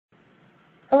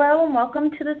Hello and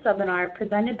welcome to this webinar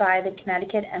presented by the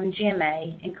Connecticut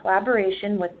MGMA in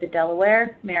collaboration with the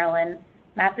Delaware, Maryland,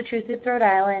 Massachusetts, Rhode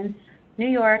Island, New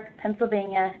York,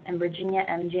 Pennsylvania, and Virginia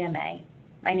MGMA.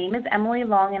 My name is Emily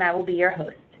Long and I will be your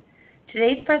host.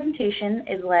 Today's presentation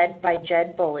is led by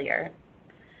Jed Bollier.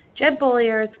 Jed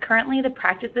Bollier is currently the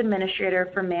practice administrator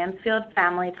for Mansfield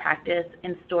Family Practice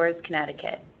in Storrs,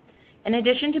 Connecticut. In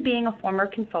addition to being a former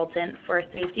consultant for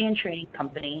a safety and training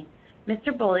company,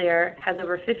 Mr. Bollier has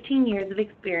over 15 years of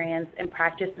experience in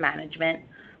practice management,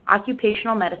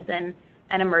 occupational medicine,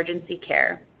 and emergency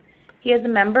care. He is a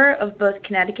member of both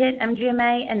Connecticut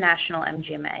MGMA and National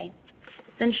MGMA.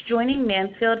 Since joining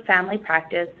Mansfield Family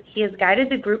Practice, he has guided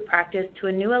the group practice to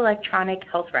a new electronic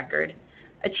health record,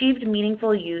 achieved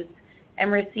meaningful use,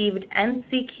 and received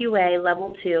NCQA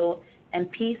Level 2 and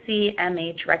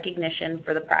PCMH recognition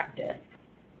for the practice.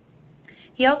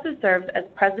 He also serves as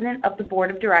president of the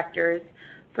board of directors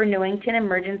for Newington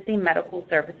Emergency Medical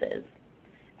Services.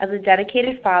 As a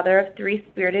dedicated father of 3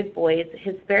 spirited boys,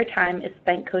 his spare time is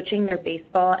spent coaching their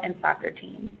baseball and soccer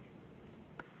teams.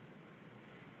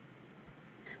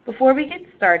 Before we get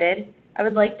started, I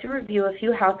would like to review a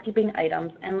few housekeeping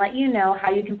items and let you know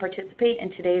how you can participate in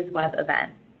today's web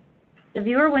event. The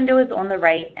viewer window is on the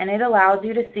right and it allows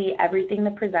you to see everything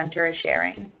the presenter is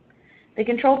sharing. The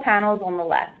control panel is on the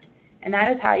left, and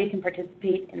that is how you can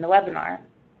participate in the webinar.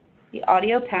 The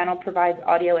audio panel provides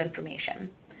audio information.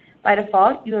 By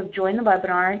default, you have joined the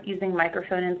webinar using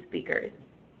microphone and speakers.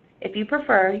 If you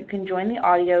prefer, you can join the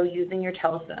audio using your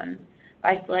telephone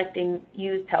by selecting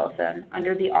Use Telephone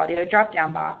under the audio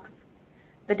drop-down box.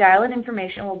 The dial-in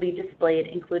information will be displayed,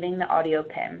 including the audio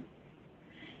PIN.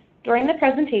 During the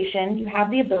presentation, you have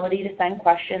the ability to send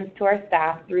questions to our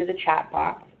staff through the chat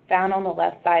box found on the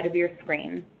left side of your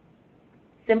screen.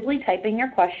 Simply type in your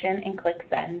question and click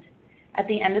Send. At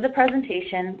the end of the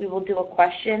presentation, we will do a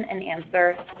question and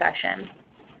answer session.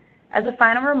 As a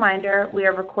final reminder, we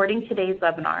are recording today's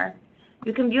webinar.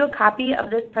 You can view a copy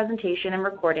of this presentation and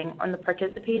recording on the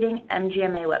participating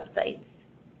MGMA website.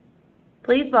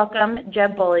 Please welcome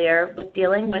Jed Bollier with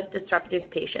Dealing with Disruptive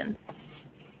Patients.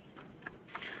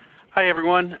 Hi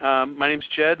everyone, my name is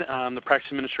Jed. I'm the practice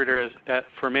administrator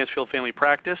for Mansfield Family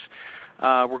Practice.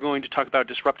 We're going to talk about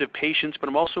disruptive patients, but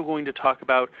I'm also going to talk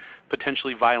about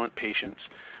potentially violent patients.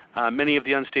 Many of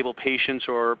the unstable patients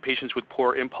or patients with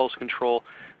poor impulse control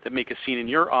that make a scene in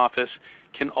your office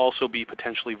can also be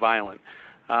potentially violent.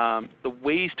 The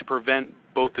ways to prevent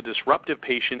both the disruptive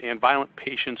patient and violent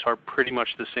patients are pretty much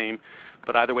the same,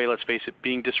 but either way, let's face it,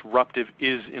 being disruptive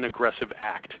is an aggressive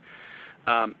act.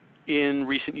 In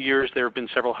recent years, there have been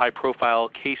several high-profile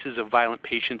cases of violent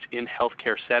patients in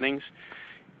healthcare settings.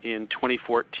 In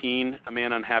 2014, a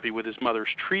man unhappy with his mother's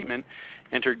treatment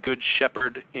entered Good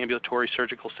Shepherd Ambulatory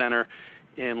Surgical Center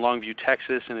in Longview,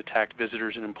 Texas, and attacked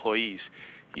visitors and employees.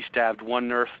 He stabbed one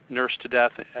nurse to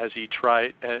death as she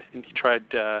tried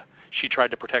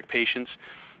to protect patients.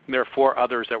 And there are 4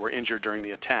 others that were injured during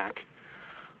the attack.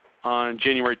 On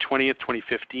January 20th,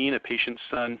 2015, a patient's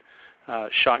son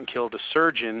shot and killed a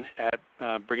surgeon at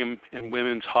Brigham and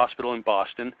Women's Hospital in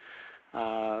Boston.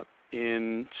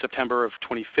 In September of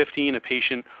 2015, a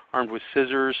patient armed with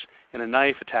scissors and a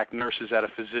knife attacked nurses at a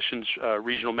physician's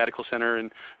regional medical center in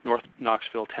North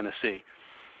Knoxville, Tennessee.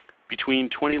 Between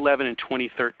 2011 and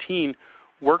 2013,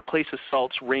 workplace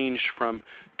assaults ranged from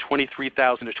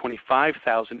 23,000 to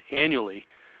 25,000 annually.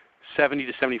 70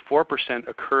 to 74%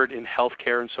 occurred in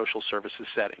healthcare and social services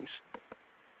settings.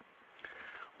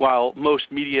 While most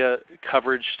media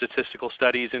coverage, statistical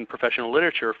studies, and professional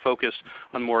literature focus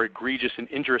on more egregious and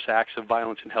injurious acts of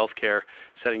violence in healthcare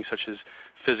settings such as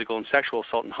physical and sexual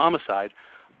assault and homicide,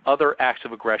 other acts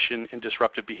of aggression and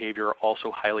disruptive behavior are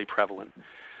also highly prevalent.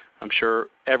 I'm sure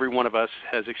every one of us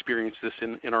has experienced this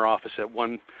in our office at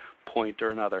one point or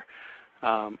another.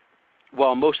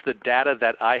 While most of the data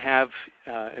that I have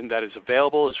and that is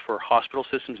available is for hospital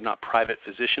systems, not private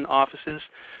physician offices,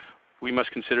 we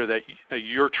must consider that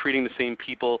you're treating the same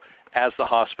people as the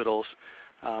hospitals,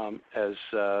 as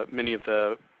many of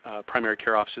the primary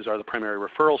care offices are the primary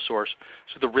referral source,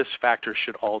 so the risk factors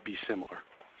should all be similar.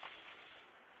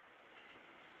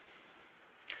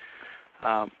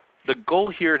 The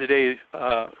goal here today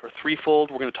are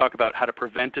threefold. We're going to talk about how to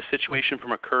prevent a situation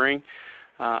from occurring,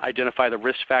 identify the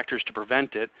risk factors to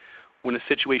prevent it. When a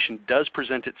situation does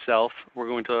present itself, we're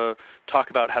going to talk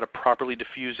about how to properly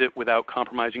diffuse it without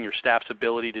compromising your staff's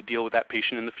ability to deal with that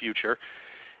patient in the future,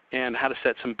 and how to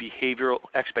set some behavioral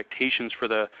expectations for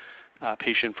the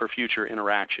patient for future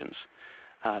interactions.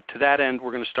 To that end, we're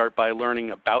going to start by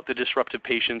learning about the disruptive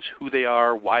patients, who they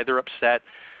are, why they're upset,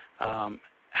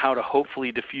 how to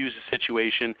hopefully diffuse the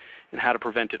situation, and how to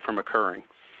prevent it from occurring.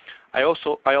 I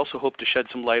also hope to shed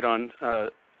some light on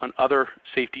other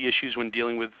safety issues when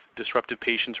dealing with disruptive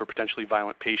patients or potentially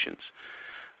violent patients.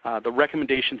 The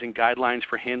recommendations and guidelines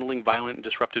for handling violent and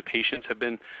disruptive patients have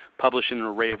been published in an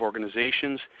array of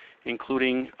organizations,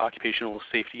 including Occupational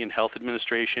Safety and Health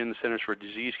Administration, the Centers for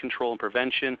Disease Control and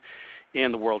Prevention,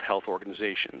 and the World Health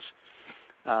Organizations.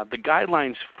 The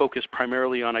guidelines focus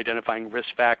primarily on identifying risk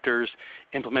factors,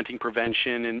 implementing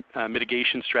prevention and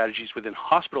mitigation strategies within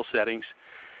hospital settings.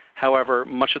 However,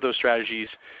 much of those strategies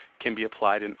can be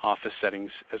applied in office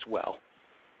settings as well.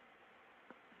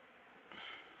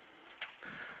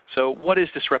 So what is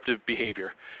disruptive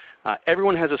behavior?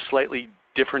 Everyone has a slightly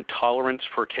different tolerance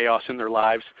for chaos in their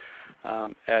lives.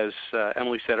 As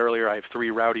Emily said earlier, I have 3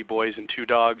 rowdy boys and 2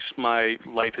 dogs. My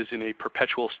life is in a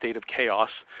perpetual state of chaos.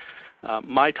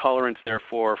 My tolerance,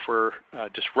 therefore, for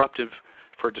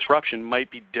disruption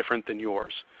might be different than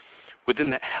yours. Within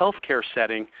the healthcare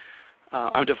setting,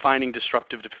 I'm defining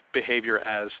disruptive behavior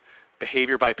as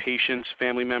behavior by patients,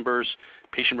 family members,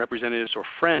 patient representatives, or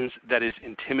friends that is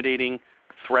intimidating,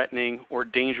 threatening, or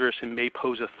dangerous and may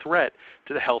pose a threat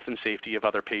to the health and safety of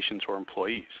other patients or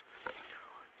employees.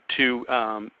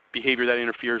 To behavior that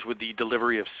interferes with the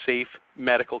delivery of safe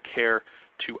medical care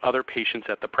to other patients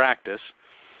at the practice,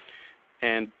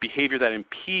 and behavior that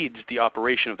impedes the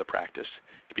operation of the practice.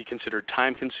 It can be considered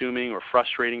time-consuming or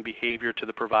frustrating behavior to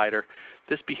the provider.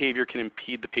 This behavior can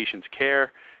impede the patient's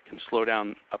care, can slow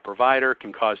down a provider,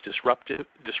 can cause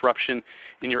disruption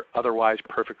in your otherwise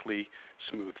perfectly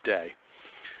smooth day.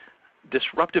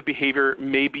 Disruptive behavior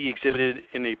may be exhibited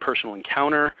in a personal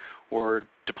encounter or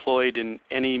deployed in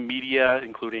any media,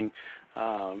 including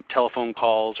telephone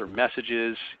calls or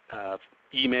messages,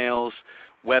 emails,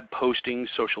 web postings,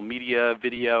 social media,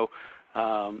 video,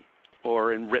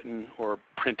 or in written or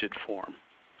printed form.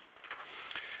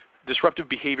 Disruptive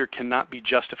behavior cannot be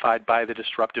justified by the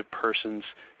disruptive person's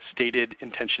stated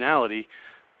intentionality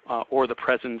or the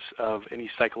presence of any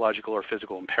psychological or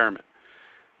physical impairment.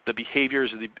 The behavior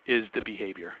is the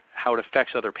behavior. How it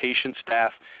affects other patients,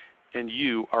 staff, and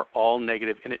you are all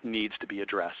negative, and it needs to be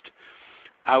addressed.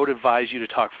 I would advise you to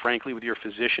talk frankly with your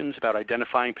physicians about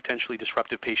identifying potentially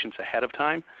disruptive patients ahead of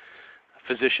time.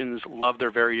 Physicians love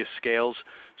their various scales,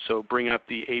 so bring up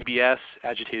the ABS,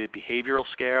 Agitated Behavioral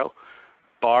Scale,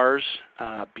 BARS,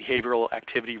 Behavioral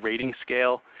Activity Rating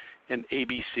Scale, and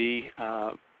ABC,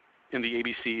 in the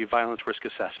ABC Violence Risk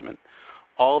Assessment.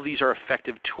 All of these are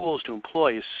effective tools to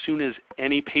employ as soon as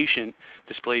any patient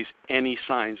displays any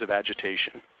signs of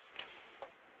agitation.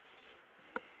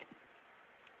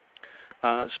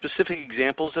 Specific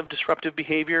examples of disruptive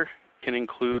behavior can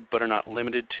include, but are not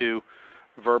limited to,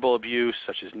 verbal abuse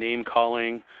such as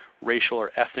name-calling, racial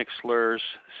or ethnic slurs,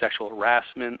 sexual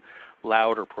harassment,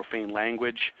 loud or profane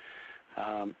language,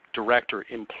 direct or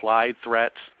implied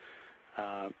threats.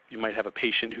 You might have a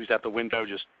patient who's at the window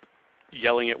just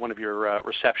yelling at one of your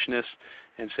receptionists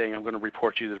and saying, I'm going to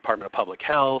report you to the Department of Public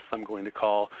Health, I'm going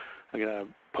to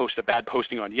post a bad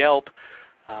posting on Yelp.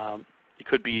 It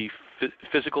could be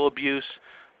physical abuse,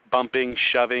 bumping,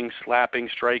 shoving, slapping,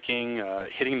 striking,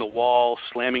 hitting the wall,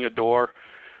 slamming a door,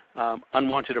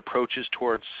 unwanted approaches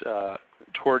towards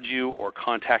you or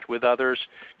contact with others.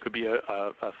 It could be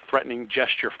a threatening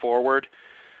gesture forward,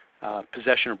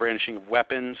 possession or brandishing of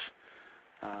weapons,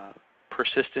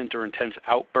 persistent or intense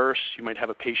outbursts. You might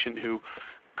have a patient who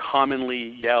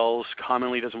commonly yells,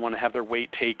 commonly doesn't want to have their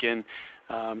weight taken.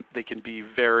 They can be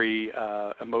very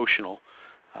emotional.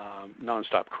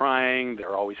 Nonstop crying,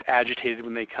 they're always agitated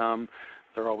when they come,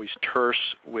 they're always terse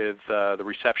with the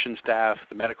reception staff,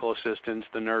 the medical assistants,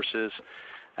 the nurses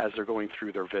as they're going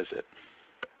through their visit.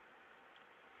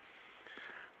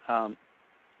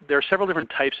 There are several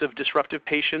different types of disruptive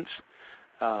patients.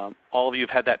 All of you have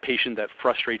had that patient that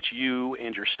frustrates you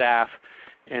and your staff,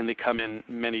 and they come in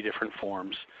many different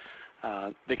forms.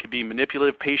 They could be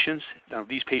manipulative patients. Now,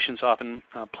 these patients often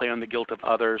play on the guilt of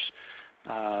others,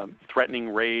 threatening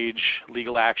rage,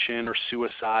 legal action, or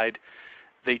suicide.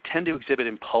 They tend to exhibit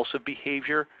impulsive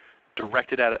behavior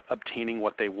directed at obtaining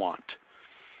what they want.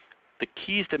 The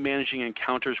keys to managing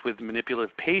encounters with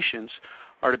manipulative patients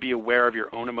are to be aware of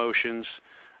your own emotions,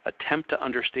 attempt to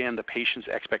understand the patient's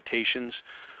expectations,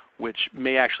 which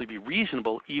may actually be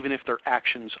reasonable even if their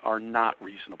actions are not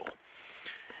reasonable.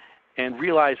 And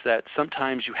realize that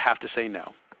sometimes you have to say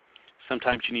no.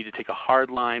 Sometimes you need to take a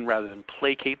hard line rather than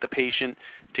placate the patient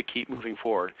to keep moving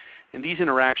forward. In these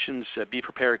interactions, be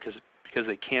prepared because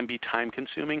they can be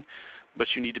time-consuming, but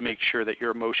you need to make sure that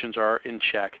your emotions are in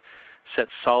check. Set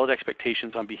solid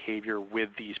expectations on behavior with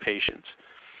these patients.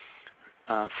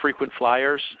 Frequent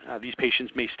flyers. These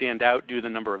patients may stand out due to the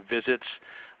number of visits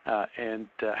and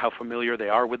how familiar they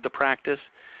are with the practice.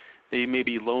 They may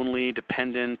be lonely,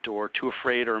 dependent, or too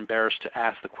afraid or embarrassed to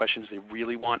ask the questions they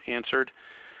really want answered.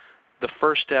 The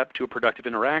first step to a productive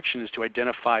interaction is to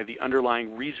identify the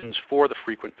underlying reasons for the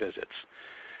frequent visits.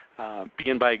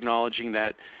 Begin by acknowledging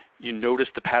that you notice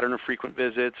the pattern of frequent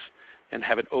visits and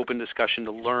have an open discussion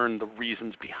to learn the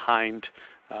reasons behind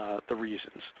the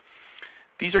reasons.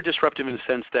 These are disruptive in the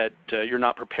sense that you're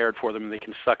not prepared for them and they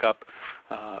can suck up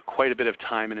quite a bit of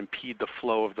time and impede the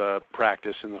flow of the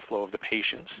practice and the flow of the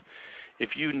patients.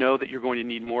 If you know that you're going to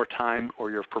need more time or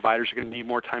your providers are going to need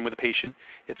more time with a patient,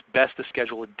 it's best to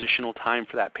schedule additional time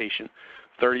for that patient,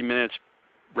 30 minutes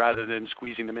rather than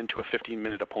squeezing them into a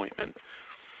 15-minute appointment.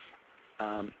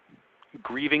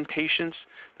 Grieving patients,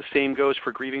 the same goes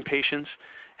for grieving patients.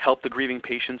 Help the grieving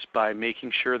patients by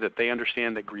making sure that they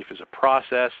understand that grief is a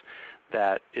process,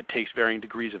 that it takes varying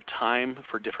degrees of time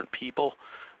for different people.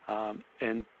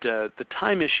 And the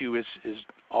time issue is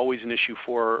always an issue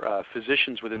for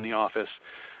physicians within the office.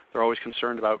 They're always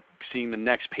concerned about seeing the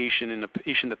next patient, and a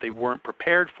patient that they weren't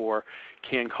prepared for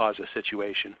can cause a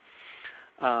situation.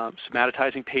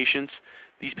 Somatizing patients,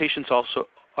 these patients also,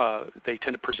 they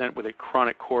tend to present with a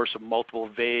chronic course of multiple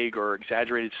vague or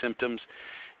exaggerated symptoms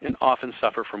and often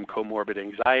suffer from comorbid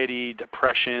anxiety,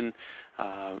 depression,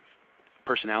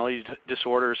 personality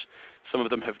disorders. Some of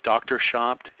them have doctor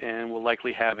shopped and will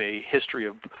likely have a history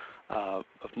of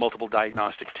multiple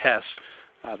diagnostic tests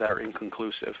that are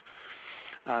inconclusive.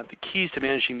 The keys to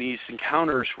managing these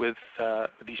encounters with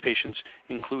these patients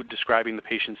include describing the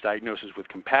patient's diagnosis with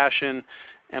compassion,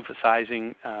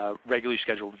 emphasizing regularly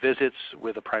scheduled visits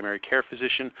with a primary care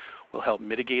physician will help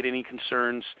mitigate any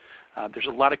concerns. There's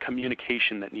a lot of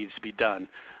communication that needs to be done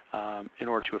in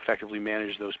order to effectively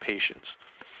manage those patients.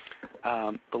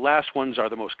 The last ones are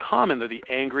the most common. They're the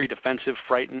angry, defensive,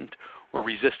 frightened, or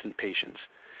resistant patients.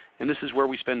 And this is where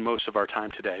we spend most of our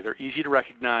time today. They're easy to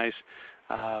recognize.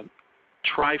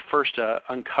 Try first to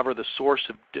uncover the source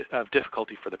of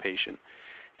difficulty for the patient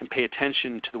and pay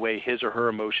attention to the way his or her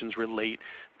emotions relate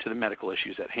to the medical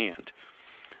issues at hand.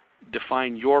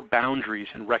 Define your boundaries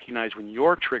and recognize when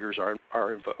your triggers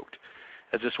are invoked,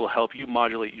 as this will help you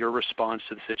modulate your response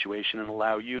to the situation and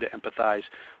allow you to empathize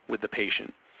with the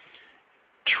patient.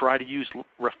 Try to use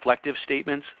reflective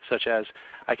statements such as,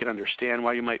 "I can understand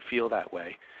why you might feel that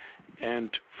way,"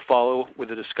 and follow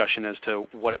with a discussion as to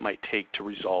what it might take to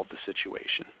resolve the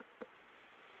situation.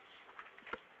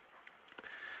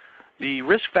 The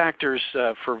risk factors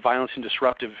for violence and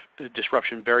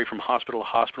disruption vary from hospital to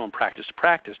hospital and practice to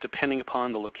practice, depending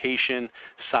upon the location,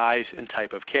 size, and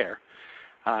type of care.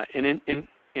 An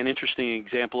interesting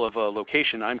example of a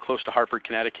location, I'm close to Hartford,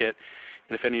 Connecticut,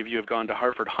 and if any of you have gone to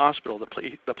Hartford Hospital,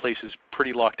 the place is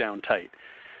pretty locked down tight.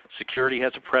 Security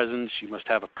has a presence. You must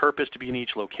have a purpose to be in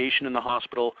each location in the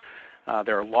hospital.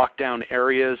 There are lockdown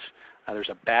areas. There's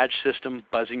a badge system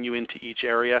buzzing you into each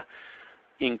area.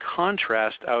 In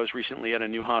contrast, I was recently at a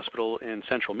new hospital in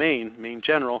central Maine, Maine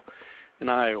General, and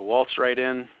I waltzed right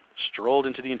in, strolled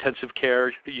into the intensive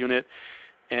care unit,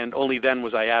 and only then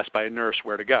was I asked by a nurse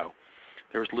where to go.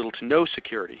 There was little to no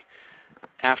security.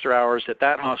 After hours at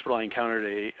that hospital, I encountered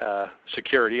a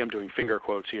security, I'm doing finger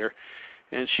quotes here,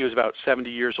 and she was about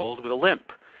 70 years old with a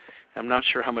limp. I'm not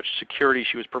sure how much security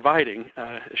she was providing.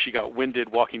 She got winded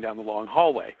walking down the long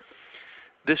hallway.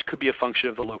 This could be a function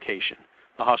of the location.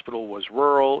 The hospital was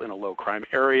rural in a low crime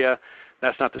area.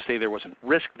 That's not to say there wasn't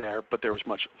risk there, but there was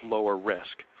much lower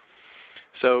risk.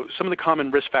 So some of the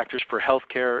common risk factors for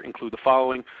healthcare include the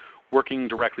following: working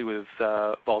directly with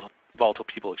volatile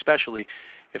people, especially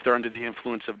if they're under the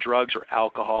influence of drugs or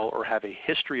alcohol or have a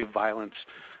history of violence,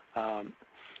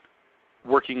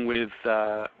 working with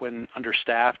when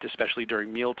understaffed, especially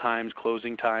during meal times,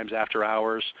 closing times, after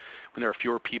hours, when there are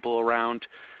fewer people around,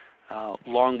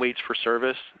 long waits for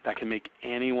service, that can make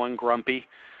anyone grumpy,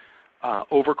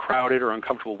 overcrowded or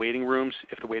uncomfortable waiting rooms.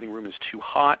 If the waiting room is too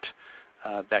hot,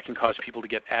 that can cause people to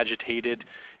get agitated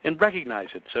and recognize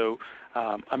it. So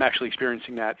I'm actually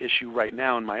experiencing that issue right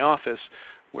now in my office,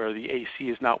 where the AC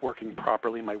is not working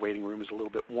properly. My waiting room is a little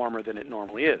bit warmer than it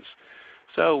normally is.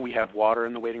 So we have water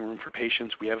in the waiting room for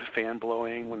patients. We have a fan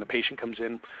blowing. When the patient comes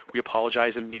in, we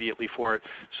apologize immediately for it.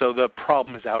 So the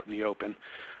problem is out in the open.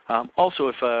 Also,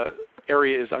 if an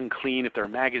area is unclean, if there are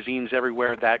magazines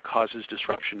everywhere, that causes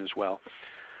disruption as well.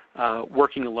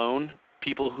 Working alone,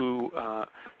 people who,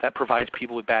 that provides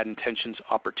people with bad intentions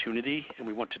opportunity, and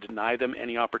we want to deny them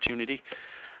any opportunity.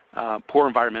 Poor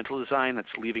environmental design,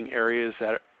 that's leaving areas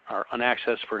that are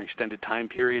unaccessed for an extended time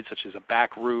period, such as a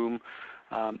back room.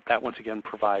 That once again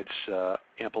provides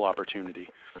ample opportunity.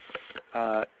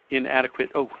 Inadequate,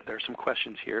 there are some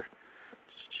questions here.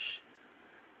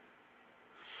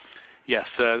 Yes,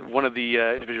 one of the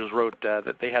individuals wrote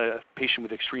that they had a patient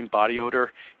with extreme body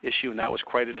odor issue, and that was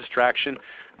quite a distraction.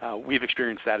 We've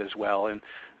experienced that as well. And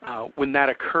when that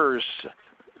occurs,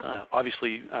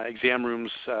 obviously exam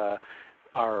rooms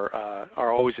are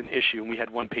always an issue. And we had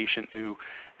one patient who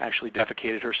actually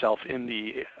defecated herself in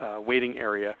the waiting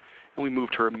area, and we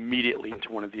moved her immediately into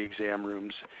one of the exam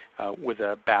rooms with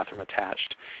a bathroom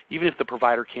attached. Even if the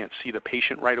provider can't see the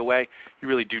patient right away, you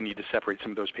really do need to separate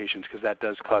some of those patients because that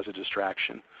does cause a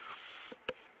distraction.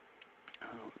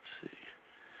 Let's see.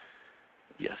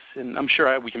 Yes, and I'm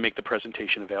sure we can make the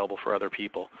presentation available for other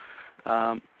people.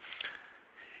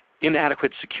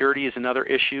 Inadequate security is another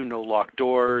issue. No locked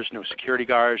doors, no security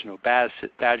guards, no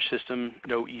badge system,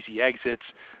 no easy exits.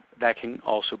 That can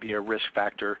also be a risk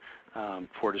factor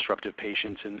for disruptive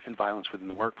patients and violence within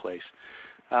the workplace.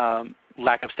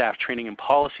 Lack of staff training and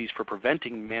policies for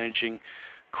preventing managing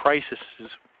crises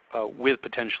with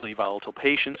potentially volatile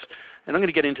patients. And I'm going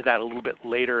to get into that a little bit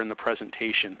later in the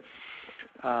presentation.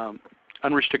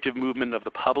 Unrestricted movement of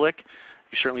the public.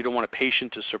 You certainly don't want a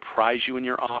patient to surprise you in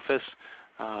your office.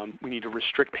 We need to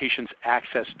restrict patients'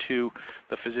 access to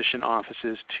the physician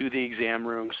offices, to the exam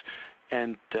rooms,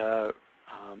 and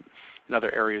in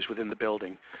other areas within the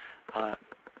building.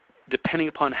 Depending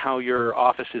upon how your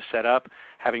office is set up,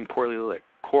 having poorly lit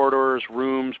corridors,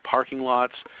 rooms, parking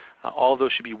lots, all of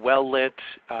those should be well lit,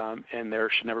 and there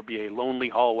should never be a lonely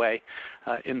hallway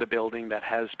in the building that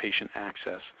has patient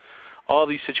access. All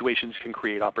these situations can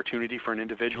create opportunity for an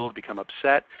individual to become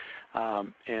upset,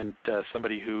 and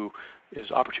somebody who is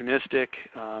opportunistic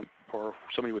or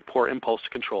somebody with poor impulse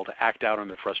control to act out on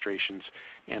their frustrations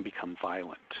and become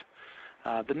violent.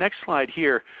 The next slide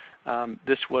here,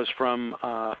 this was from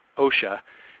OSHA,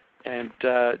 and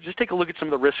just take a look at some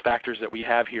of the risk factors that we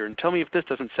have here and tell me if this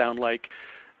doesn't sound like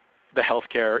the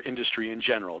healthcare industry in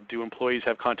general. Do employees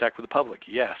have contact with the public?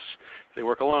 Yes. Do they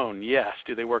work alone? Yes.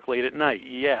 Do they work late at night?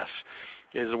 Yes.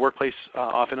 Is the workplace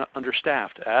often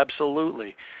understaffed?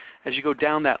 Absolutely. As you go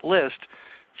down that list,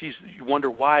 geez, you wonder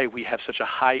why we have such a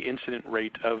high incident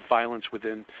rate of violence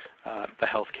within the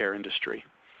healthcare industry.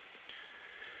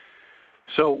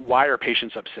 So why are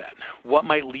patients upset? What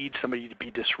might lead somebody to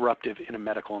be disruptive in a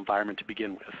medical environment to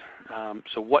begin with?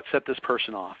 So what set this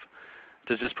person off?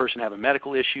 Does this person have a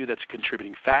medical issue that's a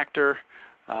contributing factor?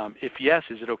 If yes,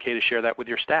 is it okay to share that with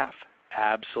your staff?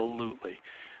 Absolutely.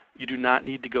 You do not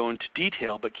need to go into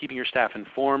detail, but keeping your staff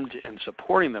informed and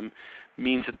supporting them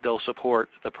means that they'll support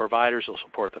the providers, they'll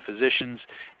support the physicians,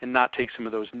 and not take some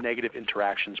of those negative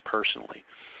interactions personally.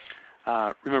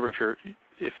 Remember,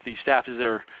 if the staff is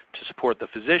there to support the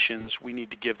physicians, we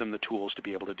need to give them the tools to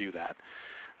be able to do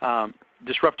that.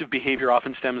 Disruptive behavior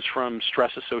often stems from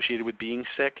stress associated with being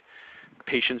sick.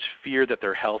 Patients fear that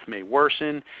their health may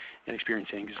worsen and experience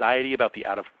anxiety about the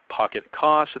out-of-pocket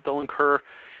costs that they'll incur,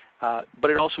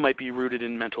 but it also might be rooted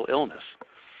in mental illness.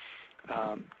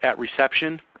 At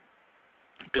reception,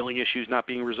 billing issues not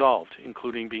being resolved,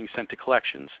 including being sent to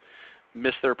collections.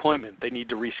 Miss their appointment, they need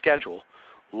to reschedule.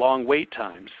 Long wait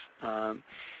times.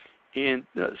 And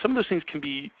some of those things can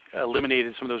be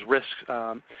eliminated, some of those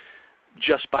risks,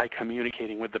 just by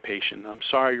communicating with the patient. I'm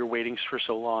sorry you're waiting for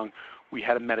so long. We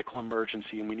had a medical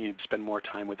emergency and we needed to spend more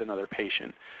time with another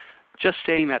patient. Just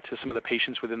saying that to some of the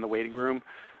patients within the waiting room,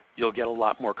 you'll get a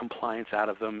lot more compliance out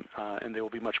of them, and they will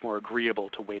be much more agreeable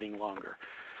to waiting longer.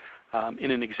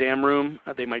 In an exam room,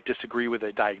 they might disagree with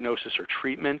a diagnosis or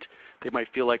treatment. They might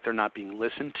feel like they're not being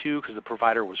listened to because the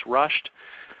provider was rushed.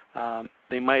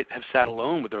 They might have sat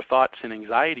alone with their thoughts and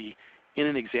anxiety in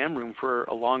an exam room for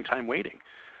a long time waiting.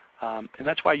 And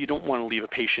that's why you don't want to leave a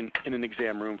patient in an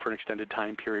exam room for an extended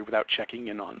time period without checking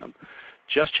in on them.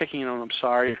 Just checking in on them,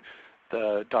 sorry,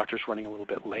 the doctor's running a little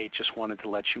bit late, just wanted to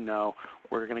let you know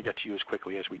we're going to get to you as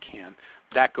quickly as we can.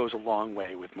 That goes a long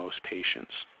way with most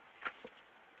patients.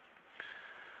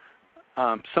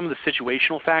 Some of the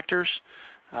situational factors,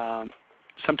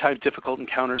 sometimes difficult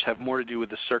encounters have more to do with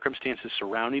the circumstances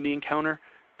surrounding the encounter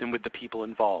than with the people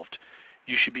involved.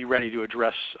 You should be ready to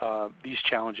address these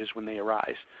challenges when they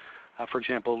arise. For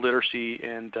example, literacy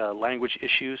and language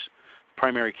issues.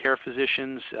 Primary care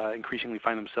physicians increasingly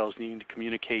find themselves needing to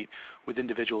communicate with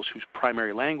individuals whose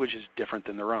primary language is different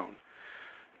than their own.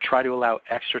 Try to allow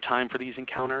extra time for these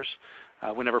encounters.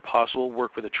 Whenever possible,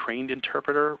 work with a trained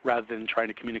interpreter rather than trying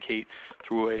to communicate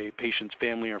through a patient's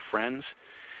family or friends.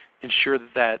 Ensure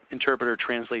that that interpreter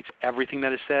translates everything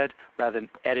that is said rather than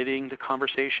editing the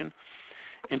conversation.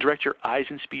 And direct your eyes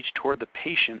and speech toward the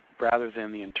patient rather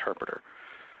than the interpreter.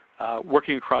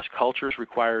 Working across cultures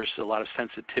requires a lot of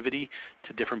sensitivity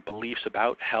to different beliefs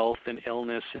about health and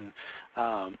illness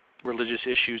and religious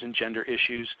issues and gender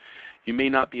issues. You may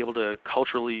not be able to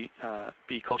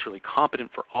be culturally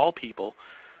competent for all people,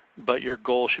 but your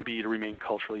goal should be to remain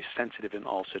culturally sensitive in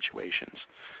all situations.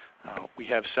 We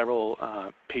have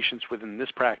several patients within this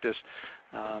practice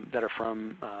that are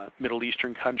from Middle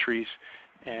Eastern countries,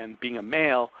 and being a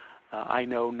male, I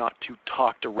know not to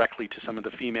talk directly to some of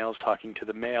the females. Talking to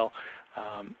the male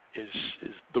is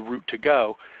the route to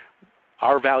go.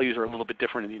 Our values are a little bit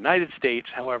different in the United States.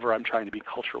 However, I'm trying to be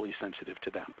culturally sensitive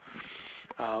to them.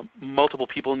 Multiple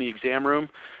people in the exam room.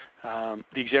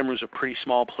 The exam room is a pretty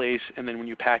small place, and then when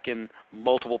you pack in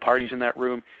multiple parties in that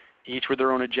room, each with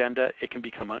their own agenda, it can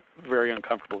become very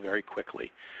uncomfortable very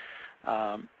quickly.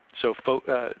 So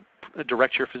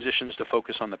direct your physicians to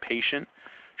focus on the patient.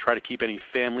 Try to keep any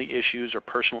family issues or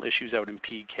personal issues that would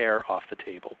impede care off the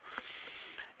table.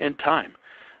 And time.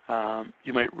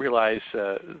 You might realize,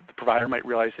 the provider might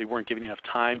realize they weren't giving enough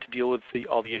time to deal with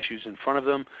all the issues in front of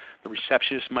them. The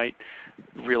receptionist might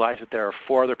realize that there are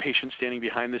 4 other patients standing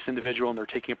behind this individual and they're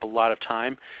taking up a lot of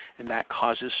time, and that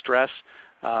causes stress.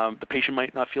 The patient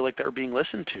might not feel like they're being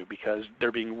listened to because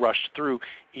they're being rushed through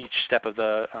each step of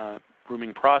the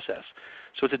grooming process.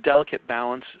 So it's a delicate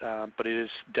balance, but it is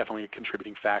definitely a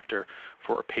contributing factor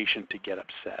for a patient to get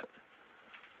upset.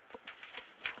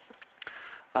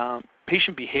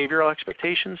 Patient behavioral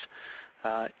expectations.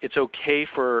 It's okay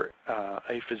for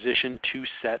a physician to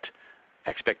set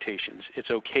expectations.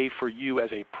 It's okay for you as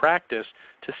a practice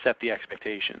to set the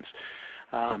expectations.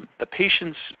 The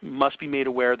patients must be made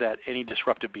aware that any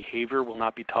disruptive behavior will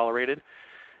not be tolerated.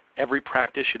 Every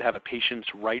practice should have a patient's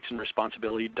rights and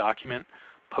responsibility document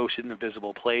posted in a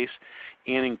visible place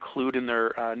and include in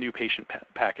their new patient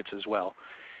packets as well.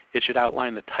 It should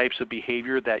outline the types of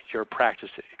behavior that your practice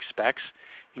expects,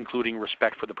 including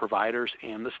respect for the providers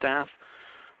and the staff,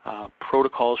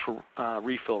 protocols for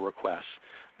refill requests,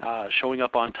 showing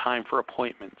up on time for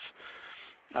appointments.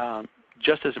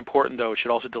 Just as important, though, it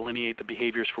should also delineate the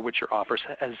behaviors for which your office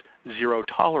has zero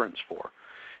tolerance for,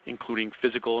 including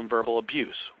physical and verbal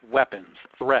abuse, weapons,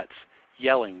 threats,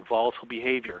 yelling, volatile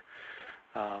behavior.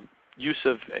 Use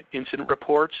of incident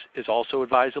reports is also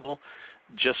advisable.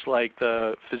 Just like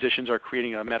the physicians are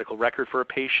creating a medical record for a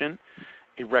patient,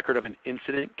 a record of an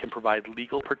incident can provide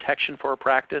legal protection for a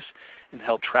practice and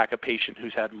help track a patient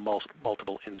who's had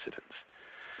multiple incidents.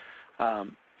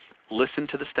 Listen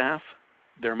to the staff.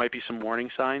 There might be some warning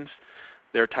signs.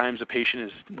 There are times a patient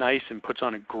is nice and puts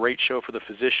on a great show for the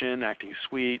physician, acting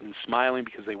sweet and smiling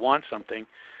because they want something.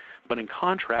 But in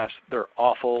contrast, they're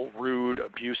awful, rude,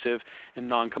 abusive, and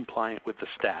non-compliant with the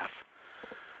staff.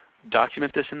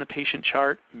 Document this in the patient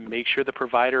chart. Make sure the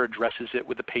provider addresses it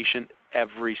with the patient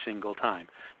every single time.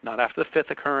 Not after the 5th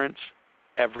occurrence,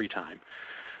 every time.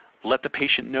 Let the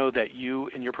patient know that you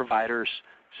and your providers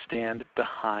stand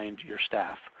behind your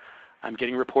staff. I'm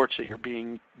getting reports that you're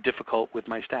being difficult with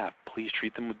my staff. Please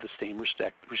treat them with the same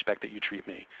respect that you treat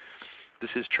me.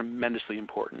 This is tremendously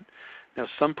important. Now,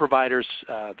 some providers,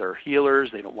 they're healers.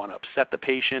 They don't want to upset the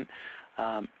patient,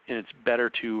 and it's better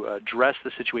to address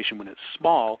the situation when it's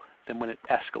small than when it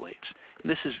escalates.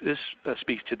 And this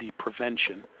speaks to the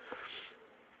prevention.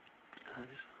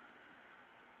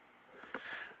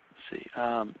 Let's see.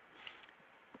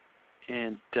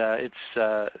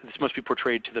 This must be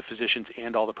portrayed to the physicians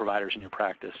and all the providers in your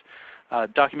practice.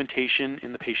 Documentation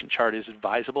in the patient chart is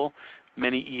advisable.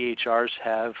 Many EHRs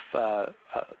have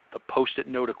the post-it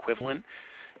note equivalent.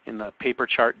 In the paper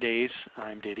chart days,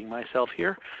 I'm dating myself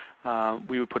here,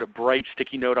 we would put a bright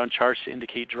sticky note on charts to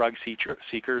indicate drug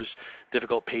seekers,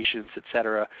 difficult patients,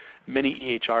 etc.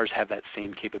 Many EHRs have that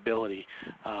same capability.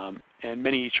 And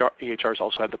many EHRs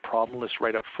also have the problem list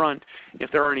right up front.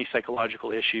 If there are any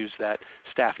psychological issues that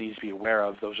staff needs to be aware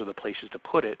of, those are the places to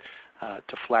put it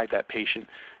to flag that patient.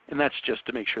 And that's just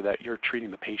to make sure that you're treating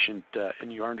the patient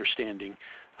and you're understanding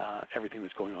everything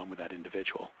that's going on with that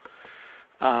individual.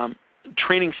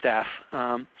 Training staff.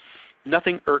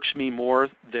 Nothing irks me more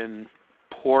than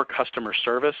poor customer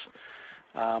service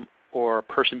or a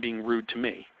person being rude to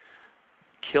me.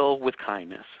 Kill with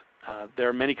kindness. There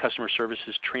are many customer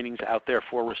services trainings out there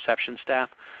for reception staff,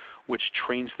 which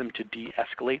trains them to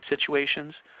de-escalate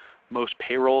situations. Most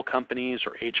payroll companies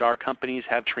or HR companies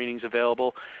have trainings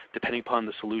available depending upon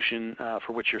the solution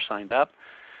for which you're signed up.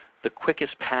 The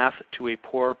quickest path to a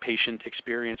poor patient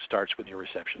experience starts with your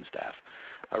reception staff.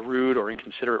 A rude or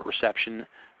inconsiderate receptionist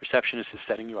is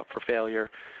setting you up for failure.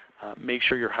 Make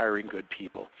sure you're hiring good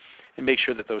people, and make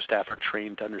sure that those staff are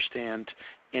trained to understand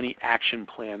any action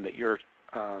plan that your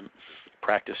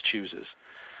practice chooses.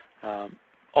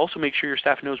 Also make sure your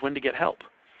staff knows when to get help.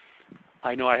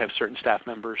 I know I have certain staff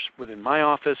members within my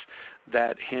office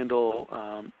that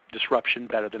handle disruption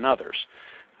better than others.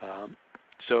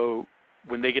 So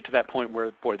when they get to that point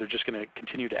where, boy, they're just going to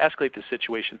continue to escalate the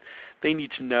situation, they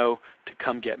need to know to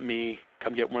come get me,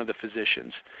 come get one of the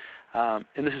physicians.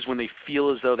 And this is when they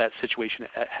feel as though that situation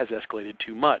has escalated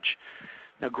too much.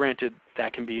 Now, granted,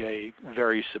 that can be a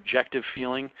very subjective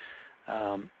feeling,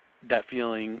 that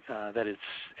feeling that it's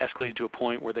escalated to a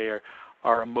point where they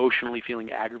are emotionally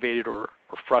feeling aggravated or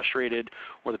frustrated,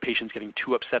 or the patient's getting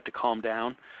too upset to calm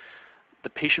down. The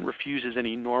patient refuses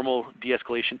any normal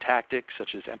de-escalation tactics,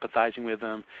 such as empathizing with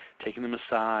them, taking them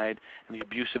aside, and the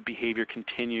abusive behavior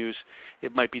continues.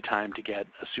 It might be time to get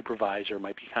a supervisor, it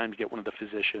might be time to get one of the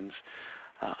physicians.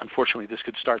 Unfortunately, this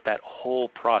could start that whole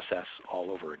process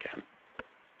all over again.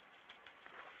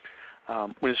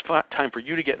 When it's time for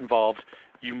you to get involved,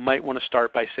 you might want to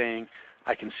start by saying,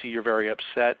 I can see you're very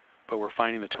upset, but we're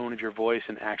finding the tone of your voice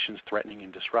and actions threatening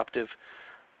and disruptive.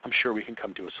 I'm sure we can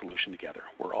come to a solution together.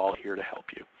 We're all here to help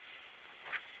you.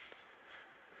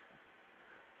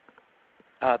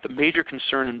 The major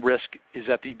concern and risk is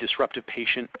that the disruptive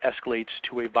patient escalates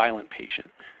to a violent patient.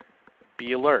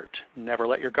 Be alert. Never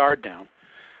let your guard down.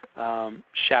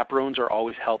 Chaperones are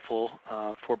always helpful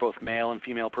for both male and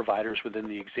female providers within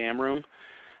the exam room.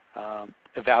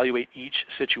 Evaluate each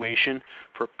situation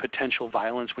for potential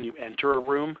violence when you enter a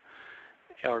room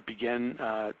or begin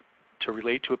to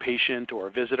relate to a patient or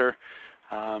a visitor.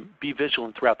 Be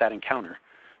vigilant throughout that encounter.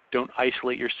 Don't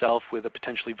isolate yourself with a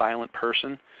potentially violent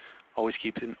person. Always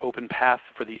keep an open path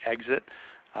for the exit,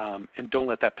 and don't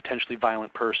let that potentially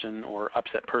violent person or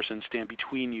upset person stand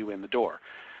between you and the door.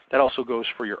 That also goes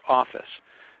for your office.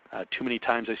 Too many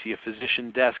times I see a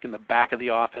physician desk in the back of the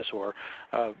office, or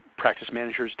a practice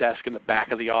manager's desk in the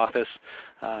back of the office,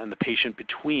 and the patient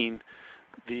between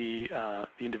the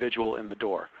individual and the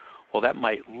door. Well, that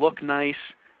might look nice.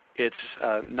 It's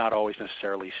not always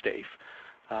necessarily safe.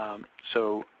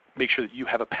 So make sure that you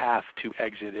have a path to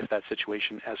exit if that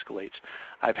situation escalates.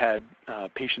 I've had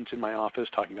patients in my office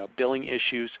talking about billing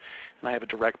issues, and I have a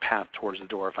direct path towards the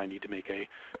door if I need to make a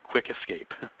quick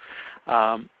escape.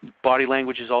 Body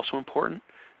language is also important.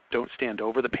 Don't stand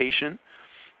over the patient.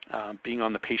 Being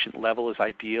on the patient level is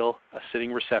ideal. A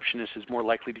sitting receptionist is more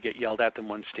likely to get yelled at than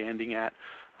one standing at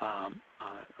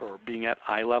or being at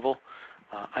eye level.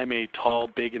 I'm a tall,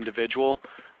 big individual,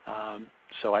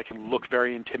 so I can look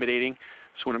very intimidating.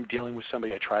 So when I'm dealing with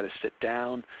somebody, I try to sit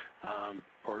down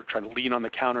or try to lean on the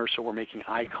counter so we're making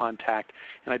eye contact,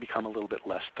 and I become a little bit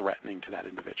less threatening to that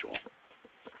individual.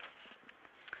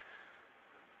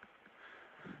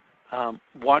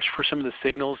 Watch for some of the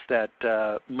signals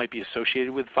that might be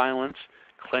associated with violence: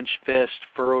 clenched fist,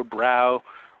 furrowed brow,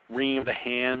 wringing of the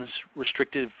hands,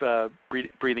 restrictive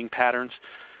breathing patterns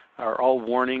are all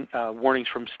warnings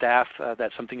from staff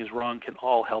that something is wrong, can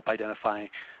all help identify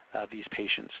these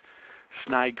patients.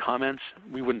 Snide comments: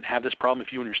 we wouldn't have this problem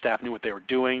if you and your staff knew what they were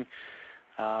doing.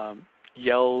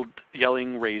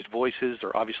 Yelling, raised voices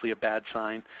are obviously a bad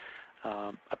sign.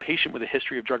 A patient with a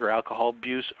history of drug or alcohol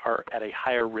abuse are at a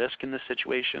higher risk in this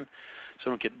situation,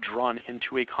 so don't get drawn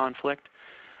into a conflict.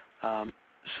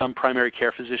 Some primary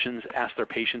care physicians ask their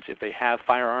patients if they have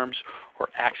firearms or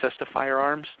access to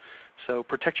firearms, so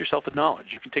protect yourself with knowledge.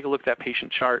 You can take a look at that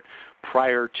patient chart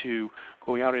prior to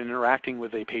going out and interacting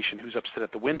with a patient who's upset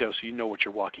at the window, so you know what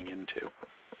you're walking into.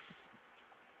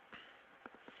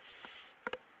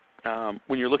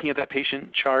 When you're looking at that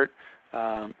patient chart,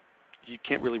 you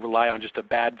can't really rely on just a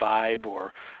bad vibe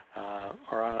or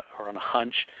on a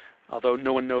hunch. Although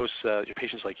no one knows your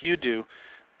patients like you do,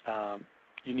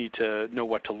 you need to know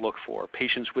what to look for.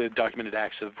 Patients with documented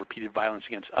acts of repeated violence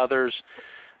against others,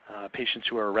 patients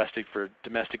who are arrested for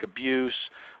domestic abuse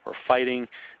or fighting,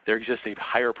 there exists a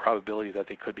higher probability that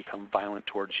they could become violent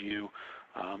towards you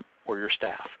or your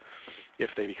staff if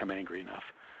they become angry enough.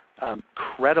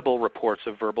 Credible reports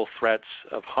of verbal threats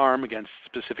of harm against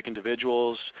specific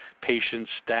individuals, patients,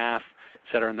 staff,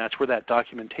 et cetera, and that's where that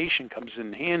documentation comes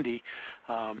in handy,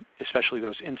 especially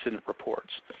those incident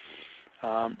reports.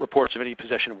 Reports of any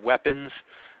possession of weapons.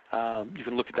 You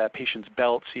can look at that patient's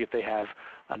belt, see if they have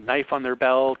a knife on their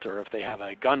belt or if they have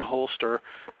a gun holster.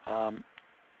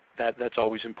 That's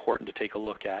always important to take a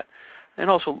look at. And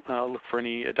also look for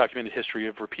any documented history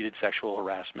of repeated sexual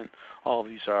harassment. All of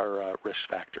these are risk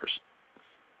factors.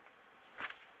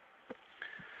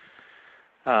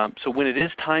 So when it is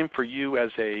time for you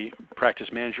as a practice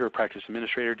manager or practice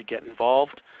administrator to get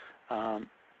involved,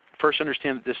 first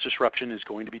understand that this disruption is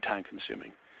going to be time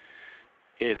consuming.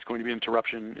 It's going to be an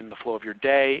interruption in the flow of your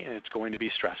day, and it's going to be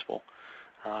stressful.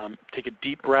 Take a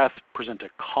deep breath, present a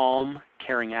calm,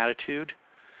 caring attitude.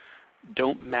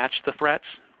 Don't match the threats.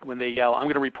 When they yell, "I'm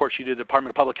going to report you to the Department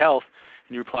of Public Health,"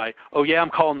 and you reply, "Oh yeah, I'm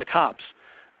calling the cops."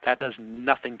 That does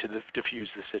nothing to diffuse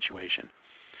the situation.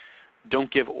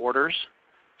 Don't give orders.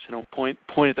 So don't point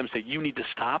at them and say, "You need to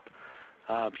stop,"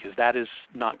 because that is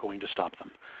not going to stop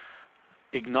them.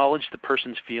 Acknowledge the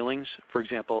person's feelings. For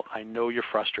example, "I know you're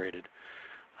frustrated."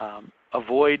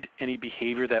 Avoid any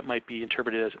behavior that might be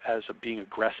interpreted as being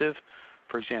aggressive.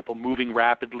 For example, moving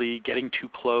rapidly, getting too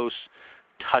close,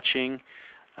 touching,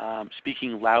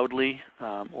 speaking loudly,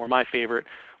 or my favorite,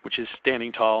 which is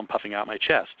standing tall and puffing out my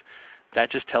chest. That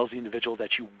just tells the individual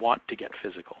that you want to get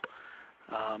physical,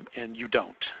 and you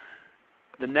don't.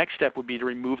 The next step would be to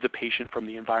remove the patient from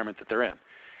the environment that they're in.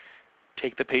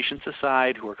 Take the patients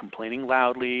aside who are complaining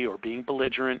loudly or being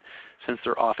belligerent, since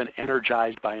they're often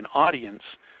energized by an audience.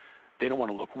 They don't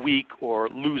want to look weak or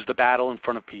lose the battle in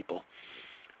front of people.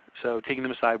 So taking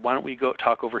them aside, "Why don't we go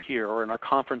talk over here or in our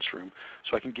conference room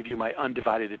so I can give you my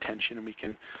undivided attention and we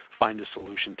can find a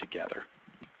solution together."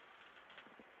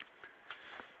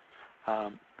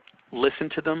 Listen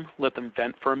to them, let them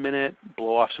vent for a minute,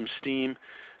 blow off some steam.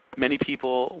 Many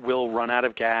people will run out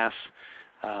of gas,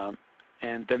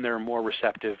 and then they're more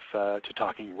receptive to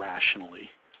talking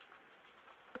rationally.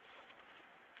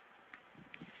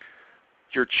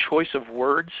 Your choice of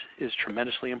words is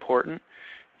tremendously important.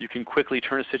 You can quickly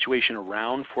turn a situation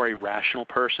around for a rational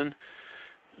person.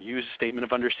 Use a statement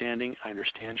of understanding. "I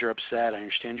understand you're upset. I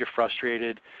understand you're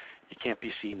frustrated. You can't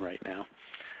be seen right now."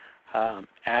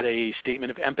 Add a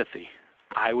statement of empathy.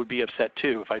 "I would be upset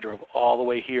too if I drove all the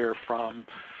way here from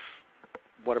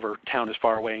whatever town is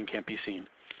far away and can't be seen."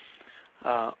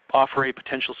 Offer a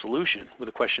potential solution with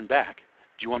a question back.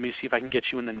 "Do you want me to see if I can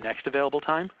get you in the next available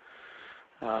time?"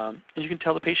 And you can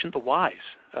tell the patient the whys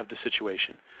of the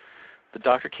situation. "The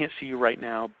doctor can't see you right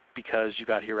now because you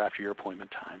got here after your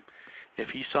appointment time. If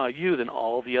he saw you, then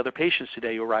all the other patients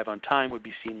today who arrive on time would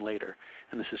be seen later.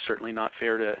 And this is certainly not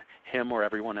fair to him or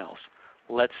everyone else.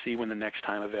 Let's see when the next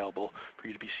time available for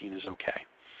you to be seen is okay."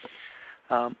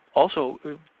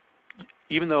 Also,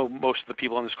 even though most of the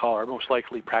people on this call are most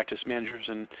likely practice managers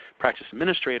and practice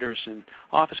administrators and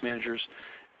office managers,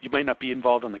 you might not be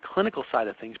involved on the clinical side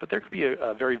of things, but there could be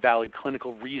a very valid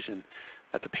clinical reason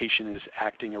that the patient is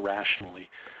acting irrationally.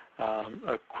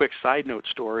 A quick side note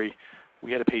story,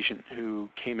 we had a patient who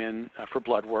came in for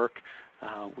blood work.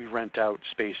 We rent out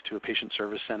space to a patient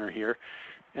service center here,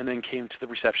 and then came to the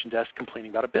reception desk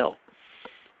complaining about a bill,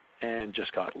 and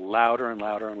just got louder and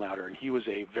louder and louder. And he was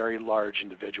a very large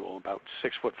individual, about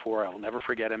 6'4". I'll never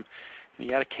forget him. And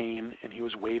he had a cane, and he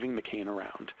was waving the cane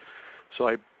around. So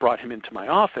I brought him into my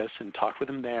office and talked with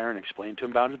him there and explained to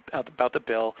him about the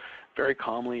bill very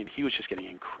calmly, and he was just getting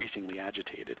increasingly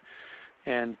agitated.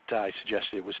 And I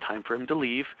suggested it was time for him to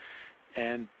leave.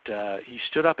 And he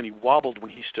stood up, and he wobbled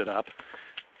when he stood up.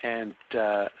 And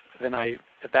then I,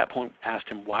 at that point, asked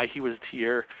him why he was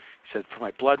here. He said, "For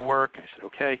my blood work." I said,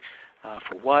 "Okay,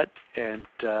 for what?" And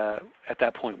at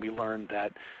that point, we learned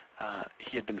that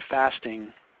he had been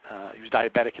fasting. He was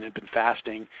diabetic and had been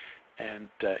fasting, and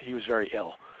he was very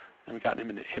ill. And we got him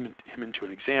into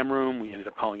an exam room. We ended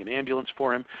up calling an ambulance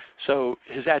for him. So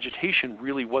his agitation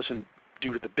really wasn't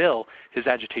due to the bill. His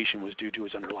agitation was due to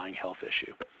his underlying health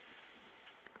issue.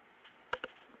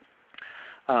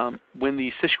 When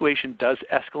the situation does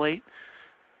escalate,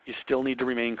 you still need to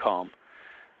remain calm.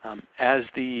 As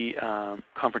the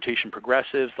confrontation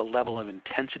progresses, the level of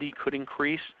intensity could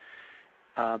increase.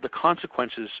 The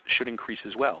consequences should increase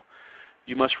as well.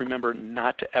 You must remember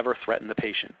not to ever threaten the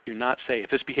patient. Do not say,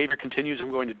 "If this behavior continues, I'm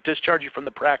going to discharge you from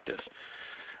the practice."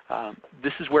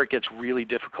 This is where it gets really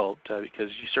difficult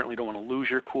because you certainly don't want to lose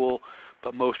your cool,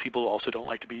 but most people also don't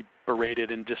like to be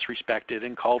berated and disrespected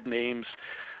and called names.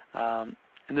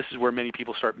 And this is where many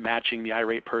people start matching the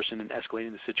irate person and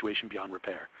escalating the situation beyond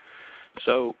repair.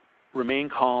 So remain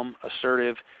calm,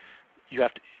 assertive. You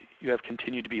have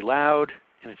continued to be loud,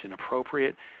 and it's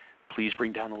inappropriate. Please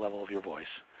bring down the level of your voice.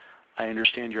 I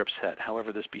understand you're upset.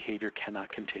 However, this behavior cannot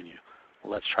continue.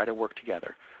 Let's try to work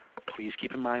together. Please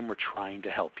keep in mind we're trying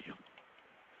to help you.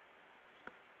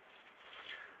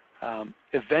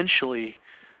 Eventually,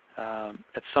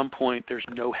 at some point, there's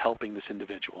no helping this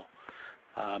individual.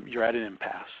 You're at an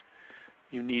impasse.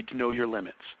 You need to know your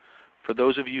limits. For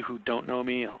those of you who don't know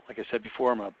me, like I said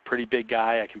before, I'm a pretty big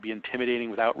guy. I can be intimidating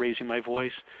without raising my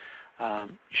voice.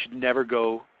 You should never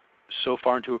go so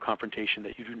far into a confrontation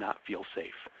that you do not feel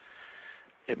safe.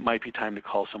 It might be time to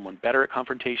call someone better at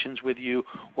confrontations with you,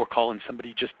 or call in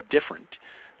somebody just different.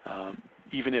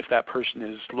 even if that person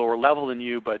is lower level than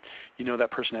you, but you know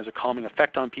that person has a calming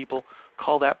effect on people,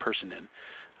 call that person in.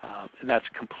 And that's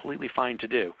completely fine to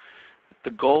do.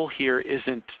 The goal here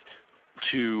isn't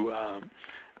to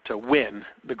win.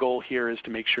 The goal here is to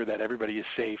make sure that everybody is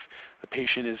safe, the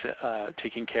patient is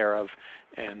taken care of,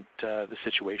 and the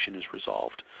situation is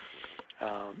resolved.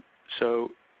 So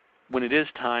when it is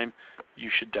time, you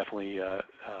should definitely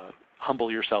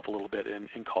humble yourself a little bit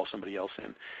and call somebody else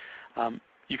in.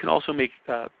 You can also make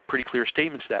pretty clear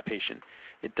statements to that patient.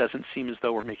 It doesn't seem as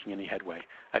though we're making any headway.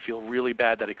 I feel really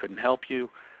bad that I couldn't help you.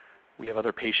 We have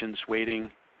other patients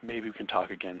waiting. Maybe we can talk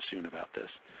again soon about this.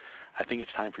 I think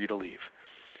it's time for you to leave.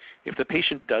 If the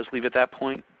patient does leave at that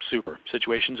point, super,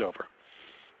 situation's over.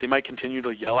 They might continue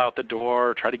to yell out the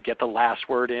door, try to get the last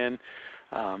word in.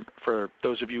 For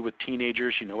those of you with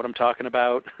teenagers, you know what I'm talking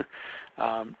about.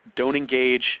 Don't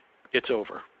engage, it's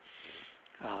over.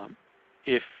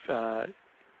 If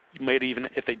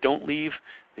they don't leave,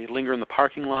 they linger in the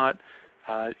parking lot,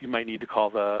 you might need to call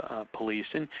the police,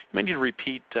 and you might need to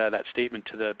repeat that statement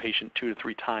to the patient 2 to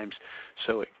 3 times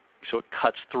so it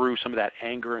cuts through some of that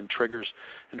anger and triggers,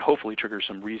 and hopefully triggers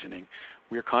some reasoning.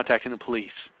 We are contacting the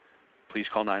police. Please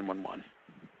call 911.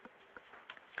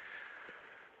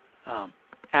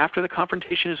 After the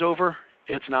confrontation is over,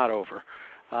 it's not over.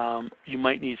 You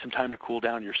might need some time to cool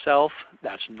down yourself.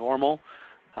 That's normal.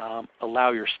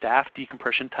 Allow your staff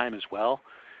decompression time as well.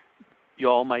 You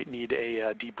all might need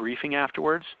a debriefing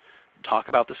afterwards. Talk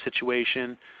about the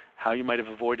situation, how you might have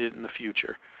avoided it in the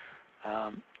future.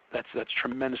 That's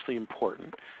tremendously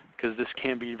important because this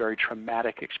can be a very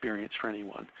traumatic experience for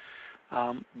anyone.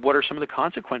 What are some of the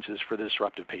consequences for the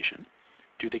disruptive patient?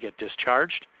 Do they get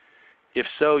discharged? If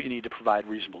so, you need to provide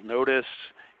reasonable notice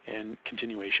and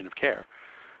continuation of care.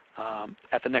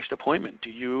 At the next appointment, do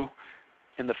you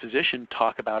and the physician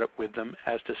talk about it with them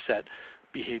as to set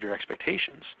behavior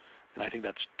expectations? And I think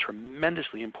that's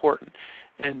tremendously important.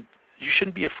 And you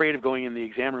shouldn't be afraid of going in the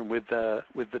exam room with the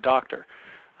doctor.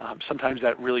 Sometimes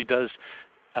that really does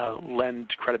lend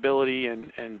credibility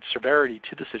and severity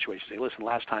to the situation. Say, listen,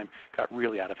 last time got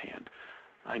really out of hand.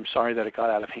 I'm sorry that it got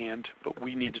out of hand, but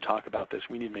we need to talk about this.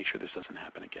 We need to make sure this doesn't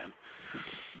happen again.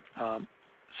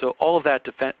 So all of that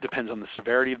depends on the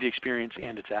severity of the experience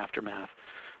and its aftermath.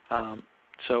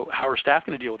 So how are staff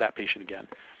going to deal with that patient again?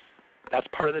 That's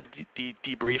part of the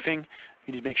debriefing.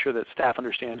 You need to make sure that staff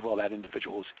understands, well, that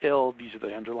individual is ill. These are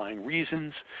the underlying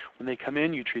reasons. When they come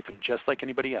in, you treat them just like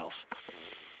anybody else.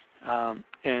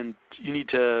 And you need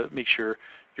to make sure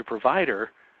your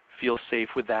provider feels safe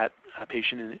with that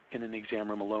patient in an exam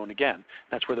room alone again.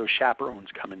 That's where those chaperones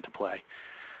come into play.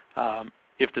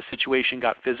 If the situation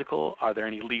got physical, are there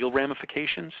any legal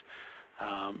ramifications?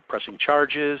 Pressing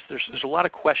charges, there's a lot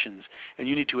of questions, and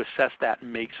you need to assess that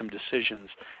and make some decisions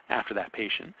after that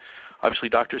patient. Obviously,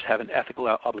 doctors have an ethical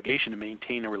obligation to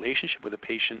maintain a relationship with a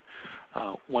patient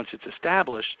once it's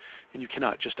established, and you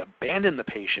cannot just abandon the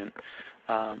patient.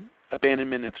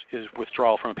 Abandonment is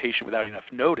withdrawal from a patient without enough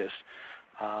notice.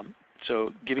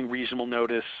 So giving reasonable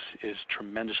notice is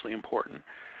tremendously important.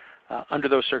 Under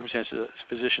those circumstances,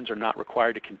 physicians are not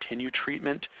required to continue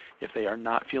treatment if they are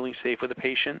not feeling safe with a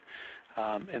patient,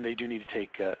 and they do need to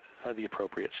take the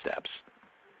appropriate steps.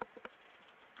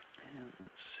 And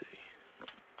let's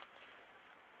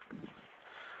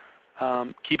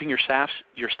see. Keeping your staff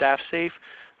safe.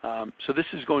 So this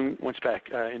is going once back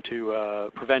into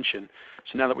prevention.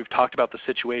 So now that we've talked about the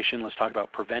situation, let's talk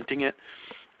about preventing it.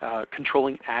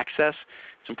 Controlling access.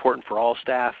 It's important for all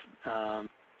staff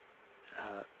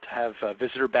to have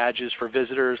visitor badges for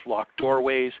visitors, locked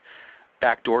doorways,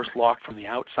 back doors locked from the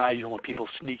outside. You don't want people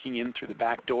sneaking in through the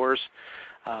back doors.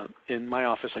 In my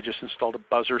office, I just installed a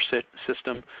buzzer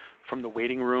system from the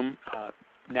waiting room.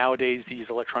 Nowadays, these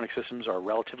electronic systems are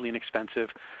relatively inexpensive.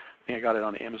 I think I got it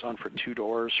on Amazon for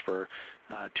 $2 for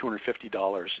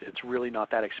 $250. It's really not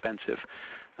that expensive.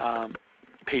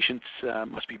 Patients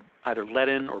must be either let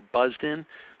in or buzzed in.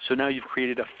 So now you've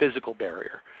created a physical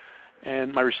barrier.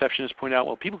 And my receptionist pointed out,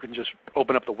 well, people can just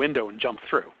open up the window and jump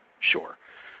through. Sure.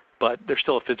 But there's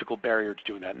still a physical barrier to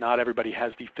doing that. Not everybody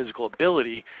has the physical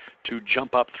ability to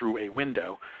jump up through a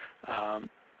window.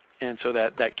 And so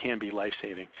that can be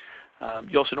life-saving.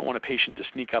 You also don't want a patient to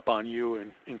sneak up on you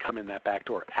and come in that back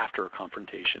door after a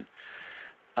confrontation.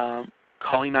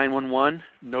 Calling 911,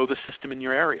 know the system in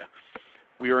your area.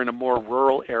 We are in a more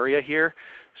rural area here,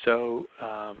 so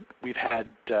we have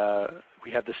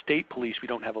the state police. We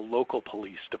don't have a local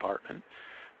police department,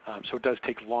 so it does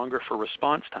take longer for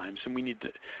response times, and we need to.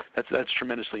 That's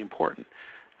tremendously important.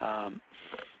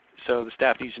 So the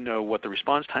staff needs to know what the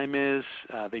response time is.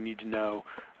 They need to know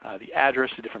the address,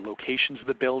 the different locations of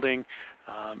the building.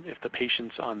 If the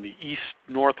patient's on the east,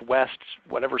 northwest,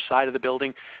 whatever side of the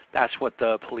building, that's what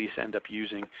the police end up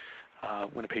using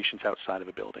when a patient's outside of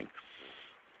a building.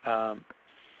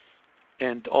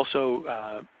 And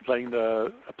also letting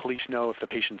the police know if the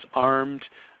patient's armed,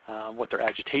 what their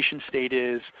agitation state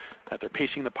is, that they're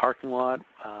pacing the parking lot.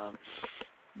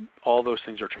 All those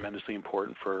things are tremendously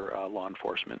important for law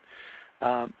enforcement.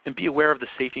 And be aware of the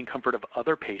safety and comfort of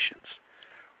other patients.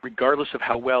 Regardless of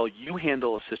how well you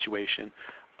handle a situation,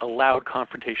 a loud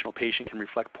confrontational patient can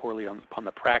reflect poorly upon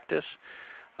the practice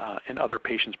and other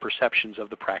patients' perceptions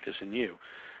of the practice and you.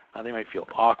 They might feel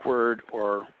awkward,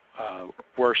 or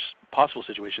worse possible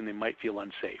situation, they might feel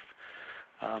unsafe.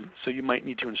 So you might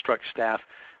need to instruct staff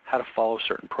how to follow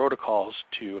certain protocols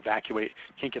to evacuate.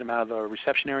 Can't get them out of the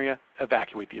reception area,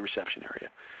 evacuate the reception area.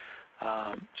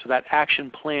 So that action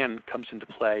plan comes into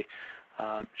play.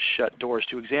 Shut doors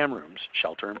to exam rooms,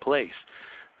 shelter in place.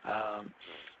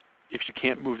 If you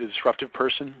can't move the disruptive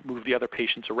person, move the other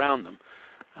patients around them.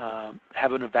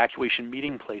 Have an evacuation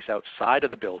meeting place outside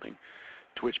of the building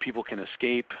to which people can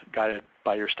escape, guided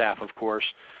by your staff, of course.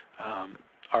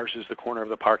 Ours is the corner of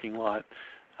the parking lot,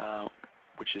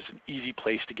 which is an easy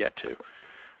place to get to.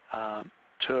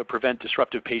 To prevent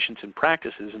disruptive patients in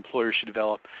practices, employers should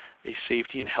develop a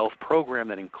safety and health program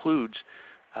that includes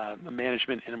the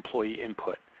management and employee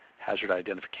input, hazard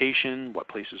identification, what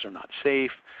places are not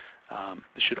safe.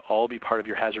 This should all be part of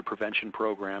your hazard prevention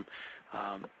program,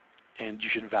 and you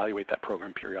should evaluate that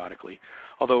program periodically.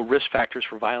 Although risk factors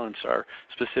for violence are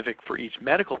specific for each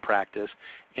medical practice,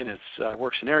 in its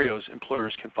work scenarios,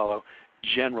 employers can follow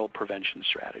general prevention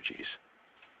strategies.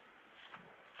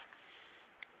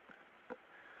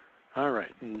 All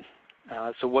right, and,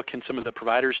 so what can some of the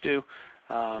providers do?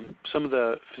 Some of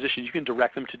the physicians, you can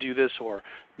direct them to do this or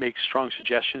make strong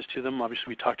suggestions to them. Obviously,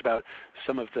 we talked about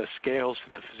some of the scales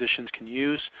that the physicians can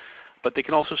use, but they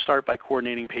can also start by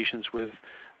coordinating patients with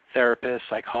therapists,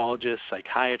 psychologists,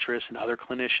 psychiatrists, and other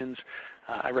clinicians.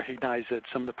 I recognize that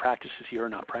some of the practices here are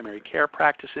not primary care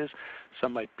practices.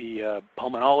 Some might be a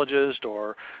pulmonologist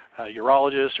or a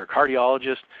urologist or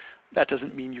cardiologist. That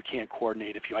doesn't mean you can't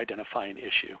coordinate if you identify an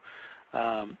issue.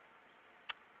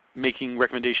 Making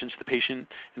recommendations to the patient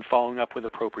and following up with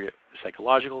appropriate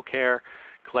psychological care,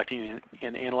 collecting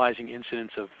and analyzing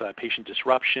incidents of patient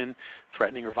disruption,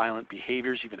 threatening or violent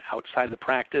behaviors even outside the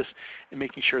practice, and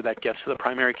making sure that gets to the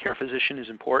primary care physician is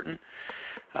important.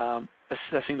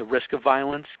 Assessing the risk of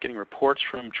violence, getting reports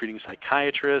from treating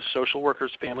psychiatrists, social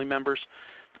workers, family members,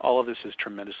 all of this is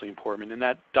tremendously important, and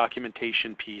that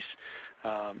documentation piece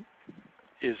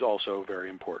is also very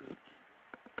important.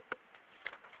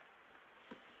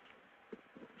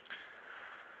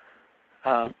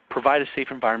 Provide a safe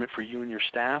environment for you and your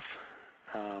staff.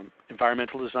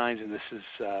 Environmental designs, and this is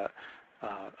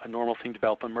a normal thing,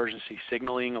 develop emergency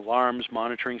signaling, alarms,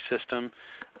 monitoring system,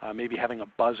 maybe having a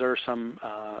buzzer. Some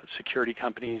security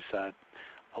companies,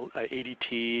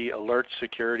 ADT, Alert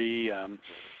Security,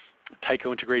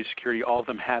 Tyco Integrated Security, all of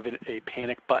them have a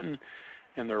panic button,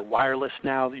 and they're wireless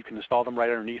now. You can install them right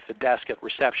underneath the desk at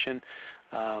reception.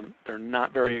 They're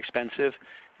not very expensive,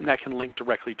 and that can link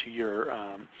directly to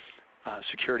your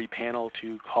security panel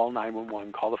to call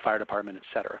 911, call the fire department,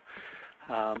 etc.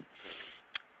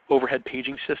 Overhead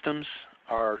paging systems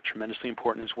are tremendously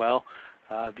important as well.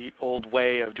 The old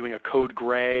way of doing a code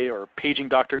gray or paging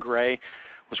Dr. Gray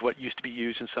was what used to be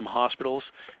used in some hospitals.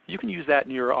 You can use that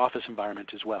in your office environment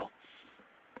as well.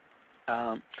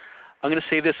 I'm going to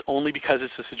say this only because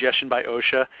it's a suggestion by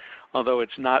OSHA, although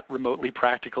it's not remotely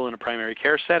practical in a primary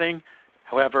care setting.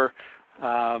 However,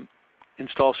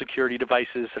 install security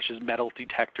devices such as metal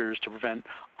detectors to prevent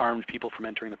armed people from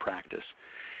entering the practice.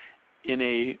 In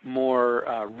a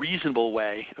more reasonable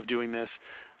way of doing this,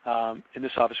 in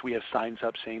this office we have signs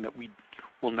up saying that we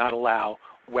will not allow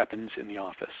weapons in the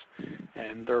office.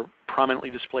 And they're prominently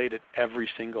displayed at every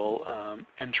single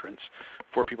entrance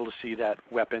for people to see that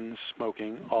weapons,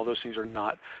 smoking, all those things are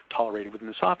not tolerated within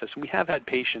this office. And we have had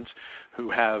patients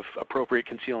who have appropriate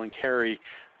conceal and carry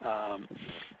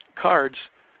cards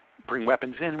bring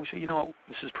weapons in, and we say, you know what,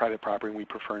 this is private property and we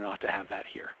prefer not to have that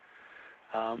here.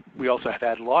 We also have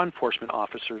had law enforcement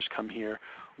officers come here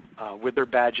with their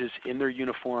badges in their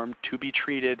uniform to be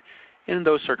treated. In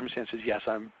those circumstances, yes,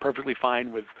 I'm perfectly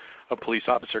fine with a police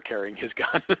officer carrying his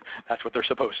gun. That's what they're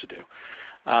supposed to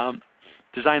do.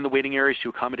 Design the waiting areas to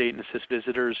accommodate and assist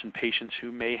visitors and patients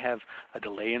who may have a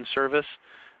delay in service.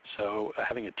 So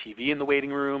having a TV in the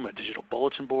waiting room, a digital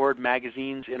bulletin board,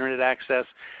 magazines, internet access,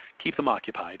 keep them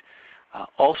occupied.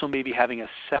 Also maybe having a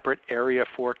separate area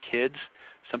for kids.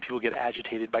 Some people get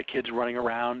agitated by kids running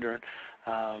around or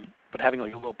but having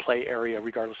like a little play area,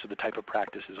 regardless of the type of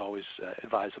practice, is always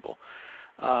advisable.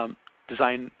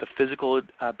 Design the physical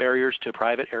barriers to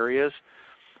private areas.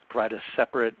 Provide a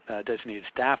separate designated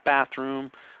staff bathroom,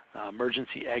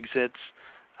 emergency exits,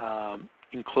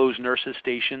 enclosed nurses'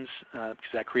 stations, because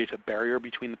that creates a barrier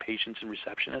between the patients and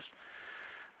receptionists.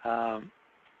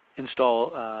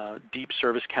 Install deep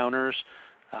service counters.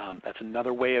 That's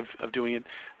another way of doing it.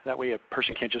 That way a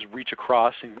person can't just reach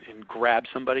across and grab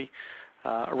somebody.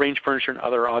 Arrange furniture and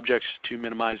other objects to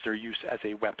minimize their use as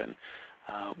a weapon.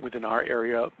 Within our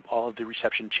area, all of the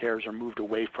reception chairs are moved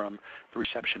away from the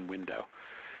reception window.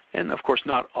 And of course,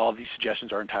 not all of these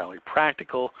suggestions are entirely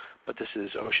practical, but this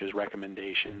is OSHA's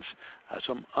recommendations,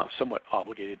 so I'm somewhat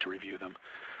obligated to review them.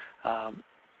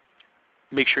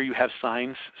 Make sure you have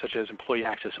signs such as employee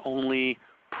access only,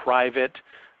 private.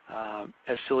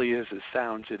 As silly as it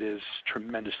sounds, it is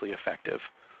tremendously effective.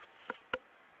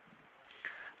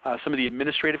 Some of the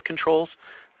administrative controls.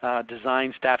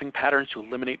 Design staffing patterns to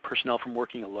eliminate personnel from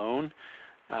working alone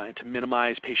and to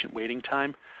minimize patient waiting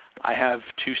time. I have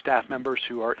 2 staff members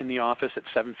who are in the office at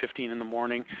 7:15 in the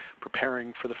morning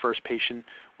preparing for the first patient,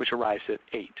 which arrives at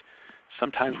 8.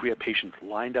 Sometimes we have patients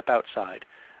lined up outside.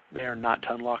 They are not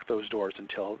to unlock those doors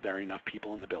until there are enough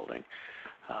people in the building.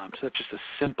 So that's just a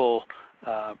simple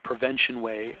prevention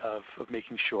way of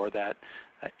making sure that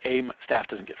A, staff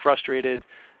doesn't get frustrated,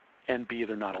 and B,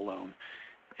 they're not alone.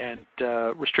 And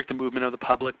restrict the movement of the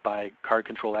public by card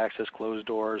control access, closed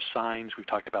doors, signs. We've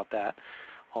talked about that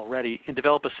already. And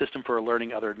develop a system for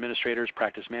alerting other administrators,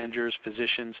 practice managers,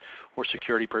 physicians, or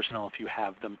security personnel if you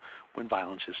have them when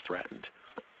violence is threatened.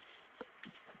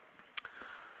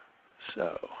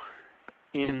 So,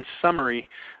 in summary,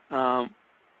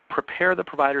 prepare the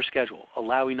provider schedule.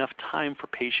 Allow enough time for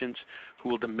patients who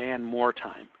will demand more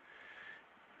time.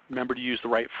 Remember to use the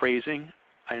right phrasing.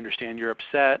 I understand you're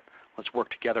upset. Let's work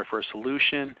together for a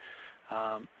solution.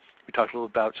 We talked a little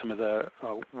about some of the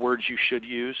words you should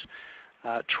use.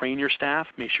 Train your staff.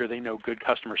 Make sure they know good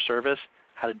customer service,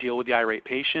 how to deal with the irate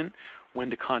patient, when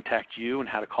to contact you, and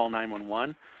how to call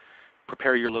 911.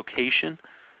 Prepare your location.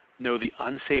 Know the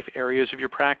unsafe areas of your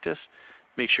practice.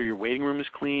 Make sure your waiting room is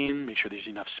clean. Make sure there's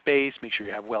enough space. Make sure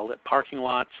you have well-lit parking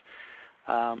lots.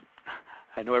 I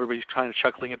know everybody's kind of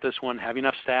chuckling at this one. Have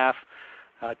enough staff.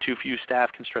 Too few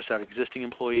staff can stress out existing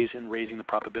employees in raising the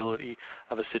probability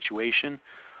of a situation.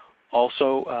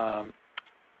 Also,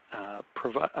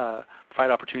 provide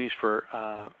opportunities for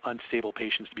unstable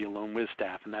patients to be alone with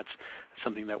staff, and that's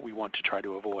something that we want to try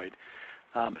to avoid.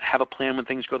 Have a plan when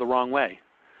things go the wrong way.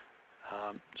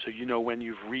 So you know when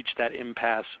you've reached that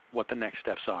impasse what the next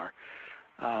steps are.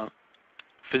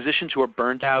 Physicians who are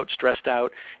burned out, stressed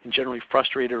out, and generally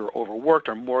frustrated or overworked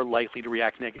are more likely to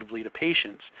react negatively to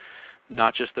patients,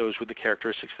 not just those with the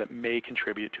characteristics that may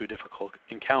contribute to a difficult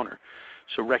encounter.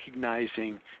 So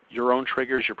recognizing your own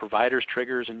triggers, your provider's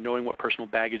triggers, and knowing what personal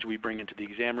baggage we bring into the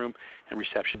exam room and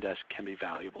reception desk can be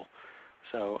valuable.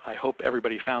 So I hope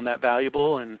everybody found that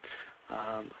valuable, and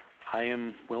I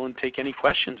am willing to take any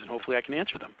questions, and hopefully I can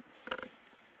answer them.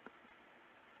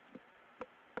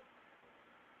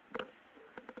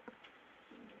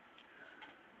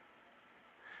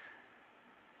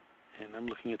 And I'm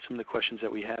looking at some of the questions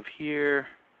that we have here.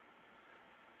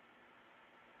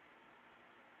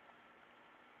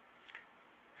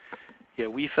 Yeah,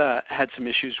 we've had some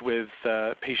issues with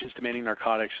patients demanding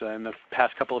narcotics. In the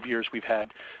past couple of years, we've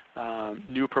had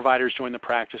new providers join the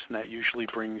practice, and that usually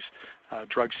brings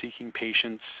drug-seeking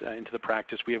patients into the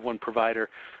practice. We have one provider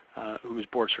who is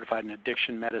board certified in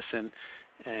addiction medicine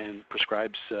and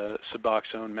prescribes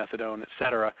Suboxone, methadone, et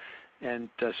cetera. And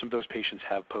some of those patients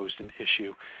have posed an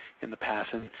issue in the past,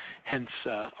 and hence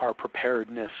our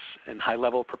preparedness and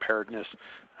high-level preparedness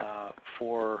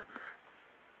for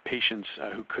patients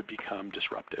who could become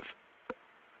disruptive.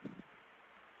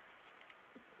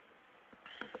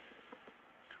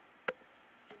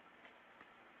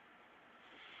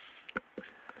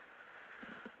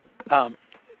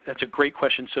 That's a great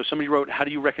question. So somebody wrote, how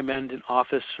do you recommend an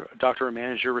office doctor or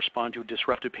manager respond to a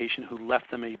disruptive patient who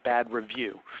left them a bad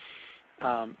review?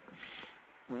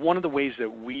 One of the ways that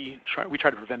we try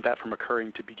to prevent that from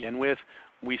occurring to begin with,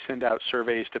 we send out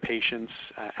surveys to patients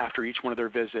after each one of their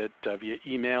visits via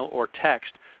email or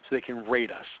text so they can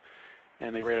rate us.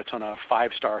 And they rate us on a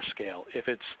 5-star scale. If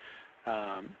it's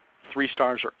 3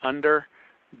 stars or under,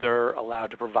 they're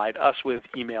allowed to provide us with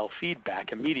email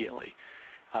feedback immediately.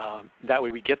 That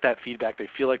way we get that feedback, they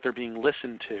feel like they're being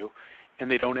listened to, and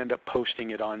they don't end up posting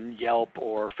it on Yelp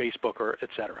or Facebook or et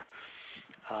cetera.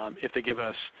 If they give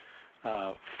us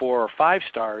 4 or 5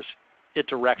 stars, it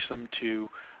directs them to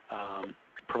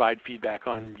provide feedback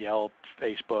on Yelp,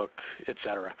 Facebook,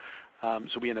 etc.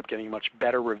 So we end up getting much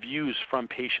better reviews from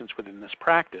patients within this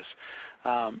practice.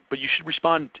 But you should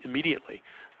respond immediately.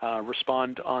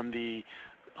 Respond on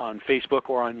Facebook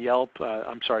or on Yelp.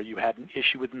 I'm sorry, you had an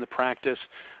issue within the practice.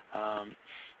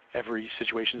 Every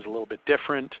situation is a little bit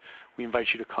different. We invite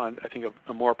you to I think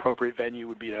a more appropriate venue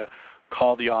would be to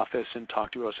call the office and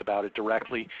talk to us about it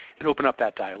directly and open up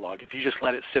that dialogue. If you just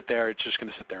let it sit there, it's just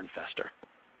going to sit there and fester.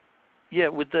 Yeah,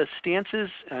 with the stances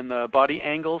and the body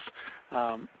angles,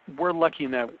 we're lucky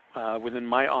in that within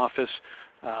my office,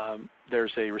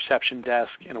 there's a reception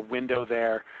desk and a window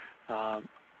there.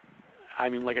 I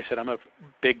mean, like I said, I'm a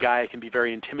big guy. I can be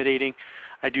very intimidating.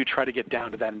 I do try to get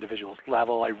down to that individual's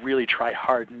level. I really try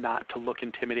hard not to look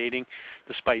intimidating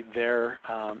despite their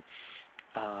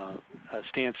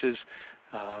stances.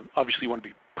 Obviously, you want to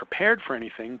be prepared for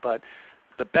anything, but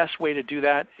the best way to do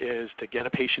that is to get a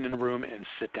patient in a room and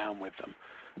sit down with them.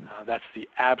 That's the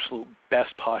absolute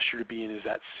best posture to be in, is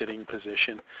that sitting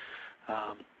position.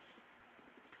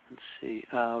 Let's see.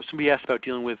 Somebody asked about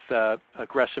dealing with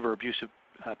aggressive or abusive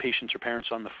patients or parents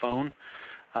on the phone.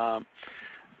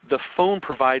 The phone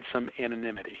provides some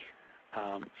anonymity.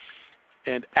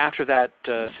 And after that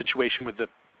situation with the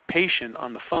patient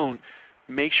on the phone,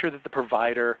 make sure that the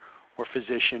provider or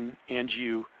physician and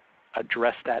you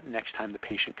address that next time the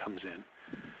patient comes in.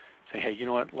 Say, hey, you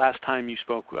know what, last time you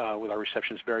spoke with our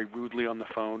receptionist very rudely on the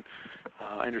phone.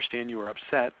 I understand you were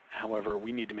upset. However,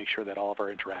 we need to make sure that all of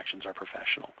our interactions are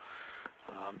professional.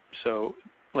 So,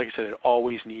 like I said, it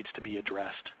always needs to be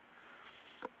addressed.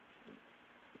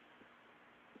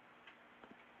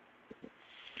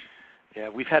 Yeah,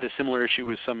 we've had a similar issue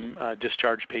with some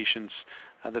discharged patients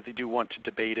that they do want to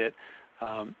debate it.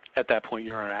 At that point,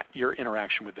 your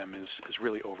interaction with them is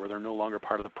really over. They're no longer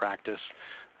part of the practice,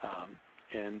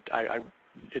 and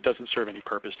it doesn't serve any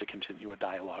purpose to continue a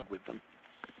dialogue with them.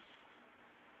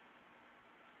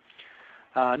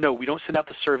 No, we don't send out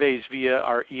the surveys via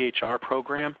our EHR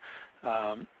program.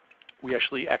 We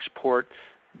actually export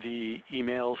the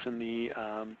emails and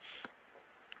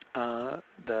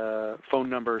the phone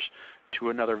numbers to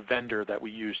another vendor that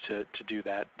we use to do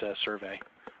that survey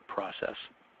process.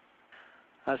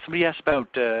 Somebody asked about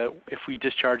if we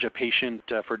discharge a patient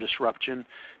for disruption,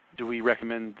 do we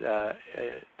recommend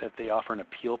that they offer an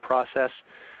appeal process?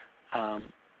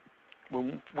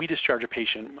 When we discharge a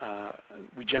patient,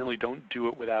 we generally don't do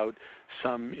it without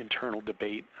some internal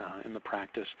debate in the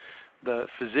practice. The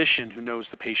physician who knows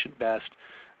the patient best,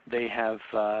 they have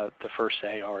the first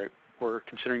say. All right, we're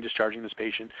considering discharging this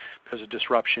patient because of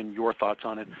disruption. Your thoughts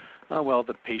on it? Well,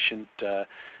 the patient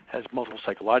has multiple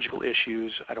psychological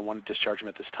issues. I don't want to discharge them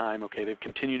at this time. Okay, they've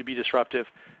continued to be disruptive.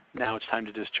 Now it's time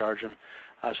to discharge them.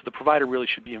 So the provider really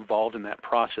should be involved in that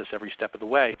process every step of the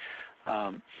way.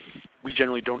 We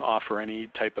generally don't offer any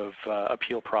type of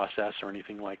appeal process or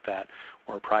anything like that,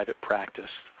 or private practice.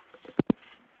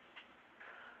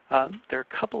 There are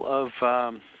a couple of,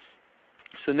 so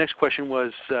the next question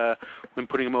was, when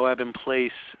putting a MOAB in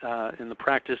place in the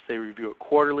practice, they review it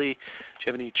quarterly. Do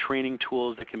you have any training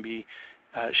tools that can be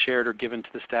shared or given to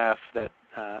the staff that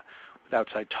with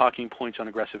outside talking points on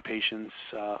aggressive patients,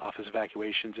 office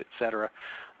evacuations, etc.?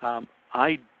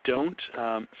 I don't.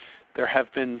 There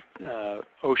have been,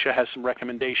 OSHA has some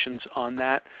recommendations on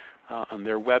that on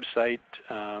their website.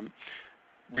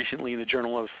 Recently in the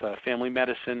Journal of Family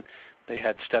Medicine, they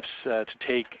had steps to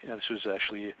take. This was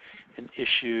actually an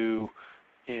issue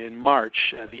in March,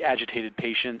 the agitated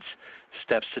patients,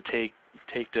 steps to take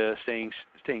to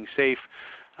staying safe.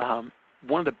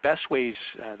 One of the best ways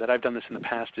that I've done this in the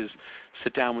past is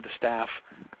sit down with the staff,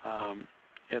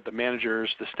 the managers,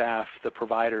 the staff, the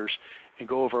providers, and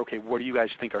go over, okay, what do you guys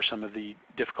think are some of the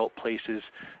difficult places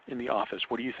in the office?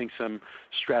 What do you think some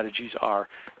strategies are?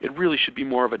 It really should be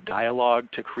more of a dialogue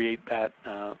to create that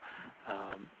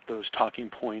those talking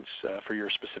points for your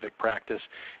specific practice.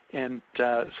 And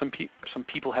some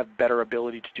people have better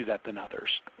ability to do that than others.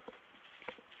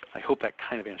 I hope that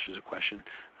kind of answers the question.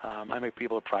 I might be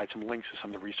able to provide some links to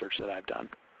some of the research that I've done.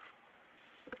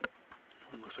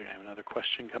 It looks like I have another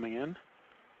question coming in.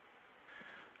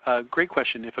 Great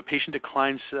question. If a patient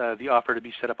declines the offer to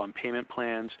be set up on payment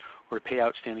plans or to pay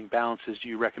outstanding balances, do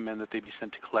you recommend that they be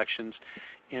sent to collections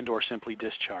and or simply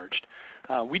discharged?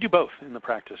 We do both in the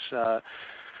practice.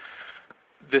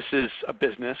 This is a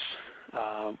business.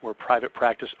 We're a private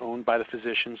practice owned by the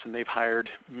physicians, and they've hired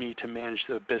me to manage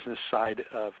the business side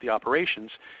of the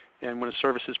operations. And when a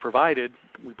service is provided,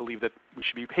 we believe that we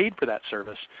should be paid for that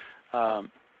service.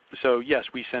 So yes,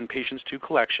 we send patients to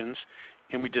collections,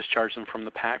 and we discharge them from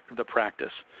the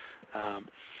practice. And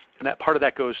that part of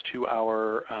that goes to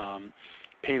our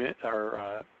payment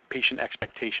or patient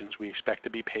expectations. We expect to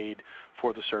be paid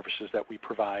for the services that we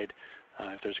provide.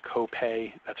 If there's a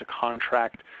copay, that's a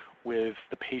contract with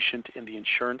the patient and the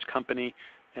insurance company,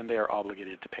 and they are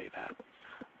obligated to pay that.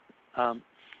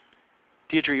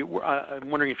 Deirdre, I'm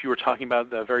wondering if you were talking about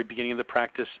the very beginning of the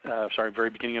practice, very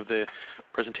beginning of the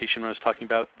presentation when I was talking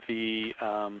about the,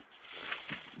 here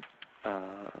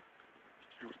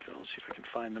we go, let's see if I can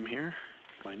find them here,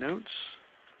 my notes.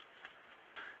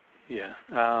 Yeah,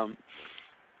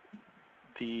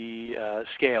 the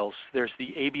scales. There's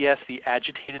the ABS, the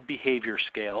Agitated Behavior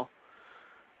Scale,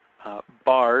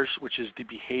 BARS, which is the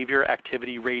Behavior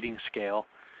Activity Rating Scale,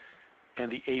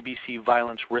 and the ABC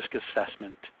Violence Risk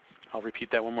Assessment. I'll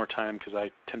repeat that one more time because I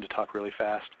tend to talk really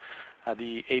fast.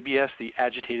 The ABS, the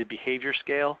Agitated Behavior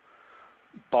Scale,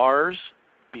 BARS,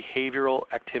 Behavioral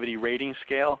Activity Rating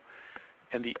Scale,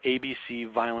 and the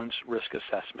ABC Violence Risk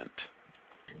Assessment.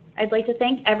 I'd like to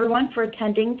thank everyone for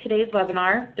attending today's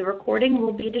webinar. The recording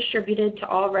will be distributed to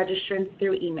all registrants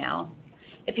through email.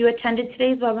 If you attended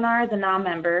today's webinar as a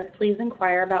non-member, please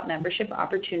inquire about membership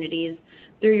opportunities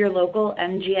through your local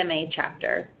MGMA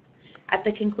chapter. At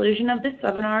the conclusion of this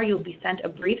webinar, you'll be sent a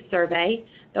brief survey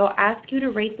that will ask you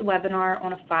to rate the webinar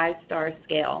on a 5-star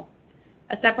scale.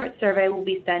 A separate survey will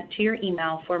be sent to your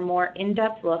email for a more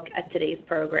in-depth look at today's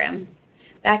program.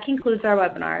 That concludes our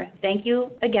webinar. Thank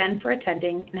you again for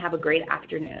attending and have a great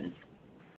afternoon.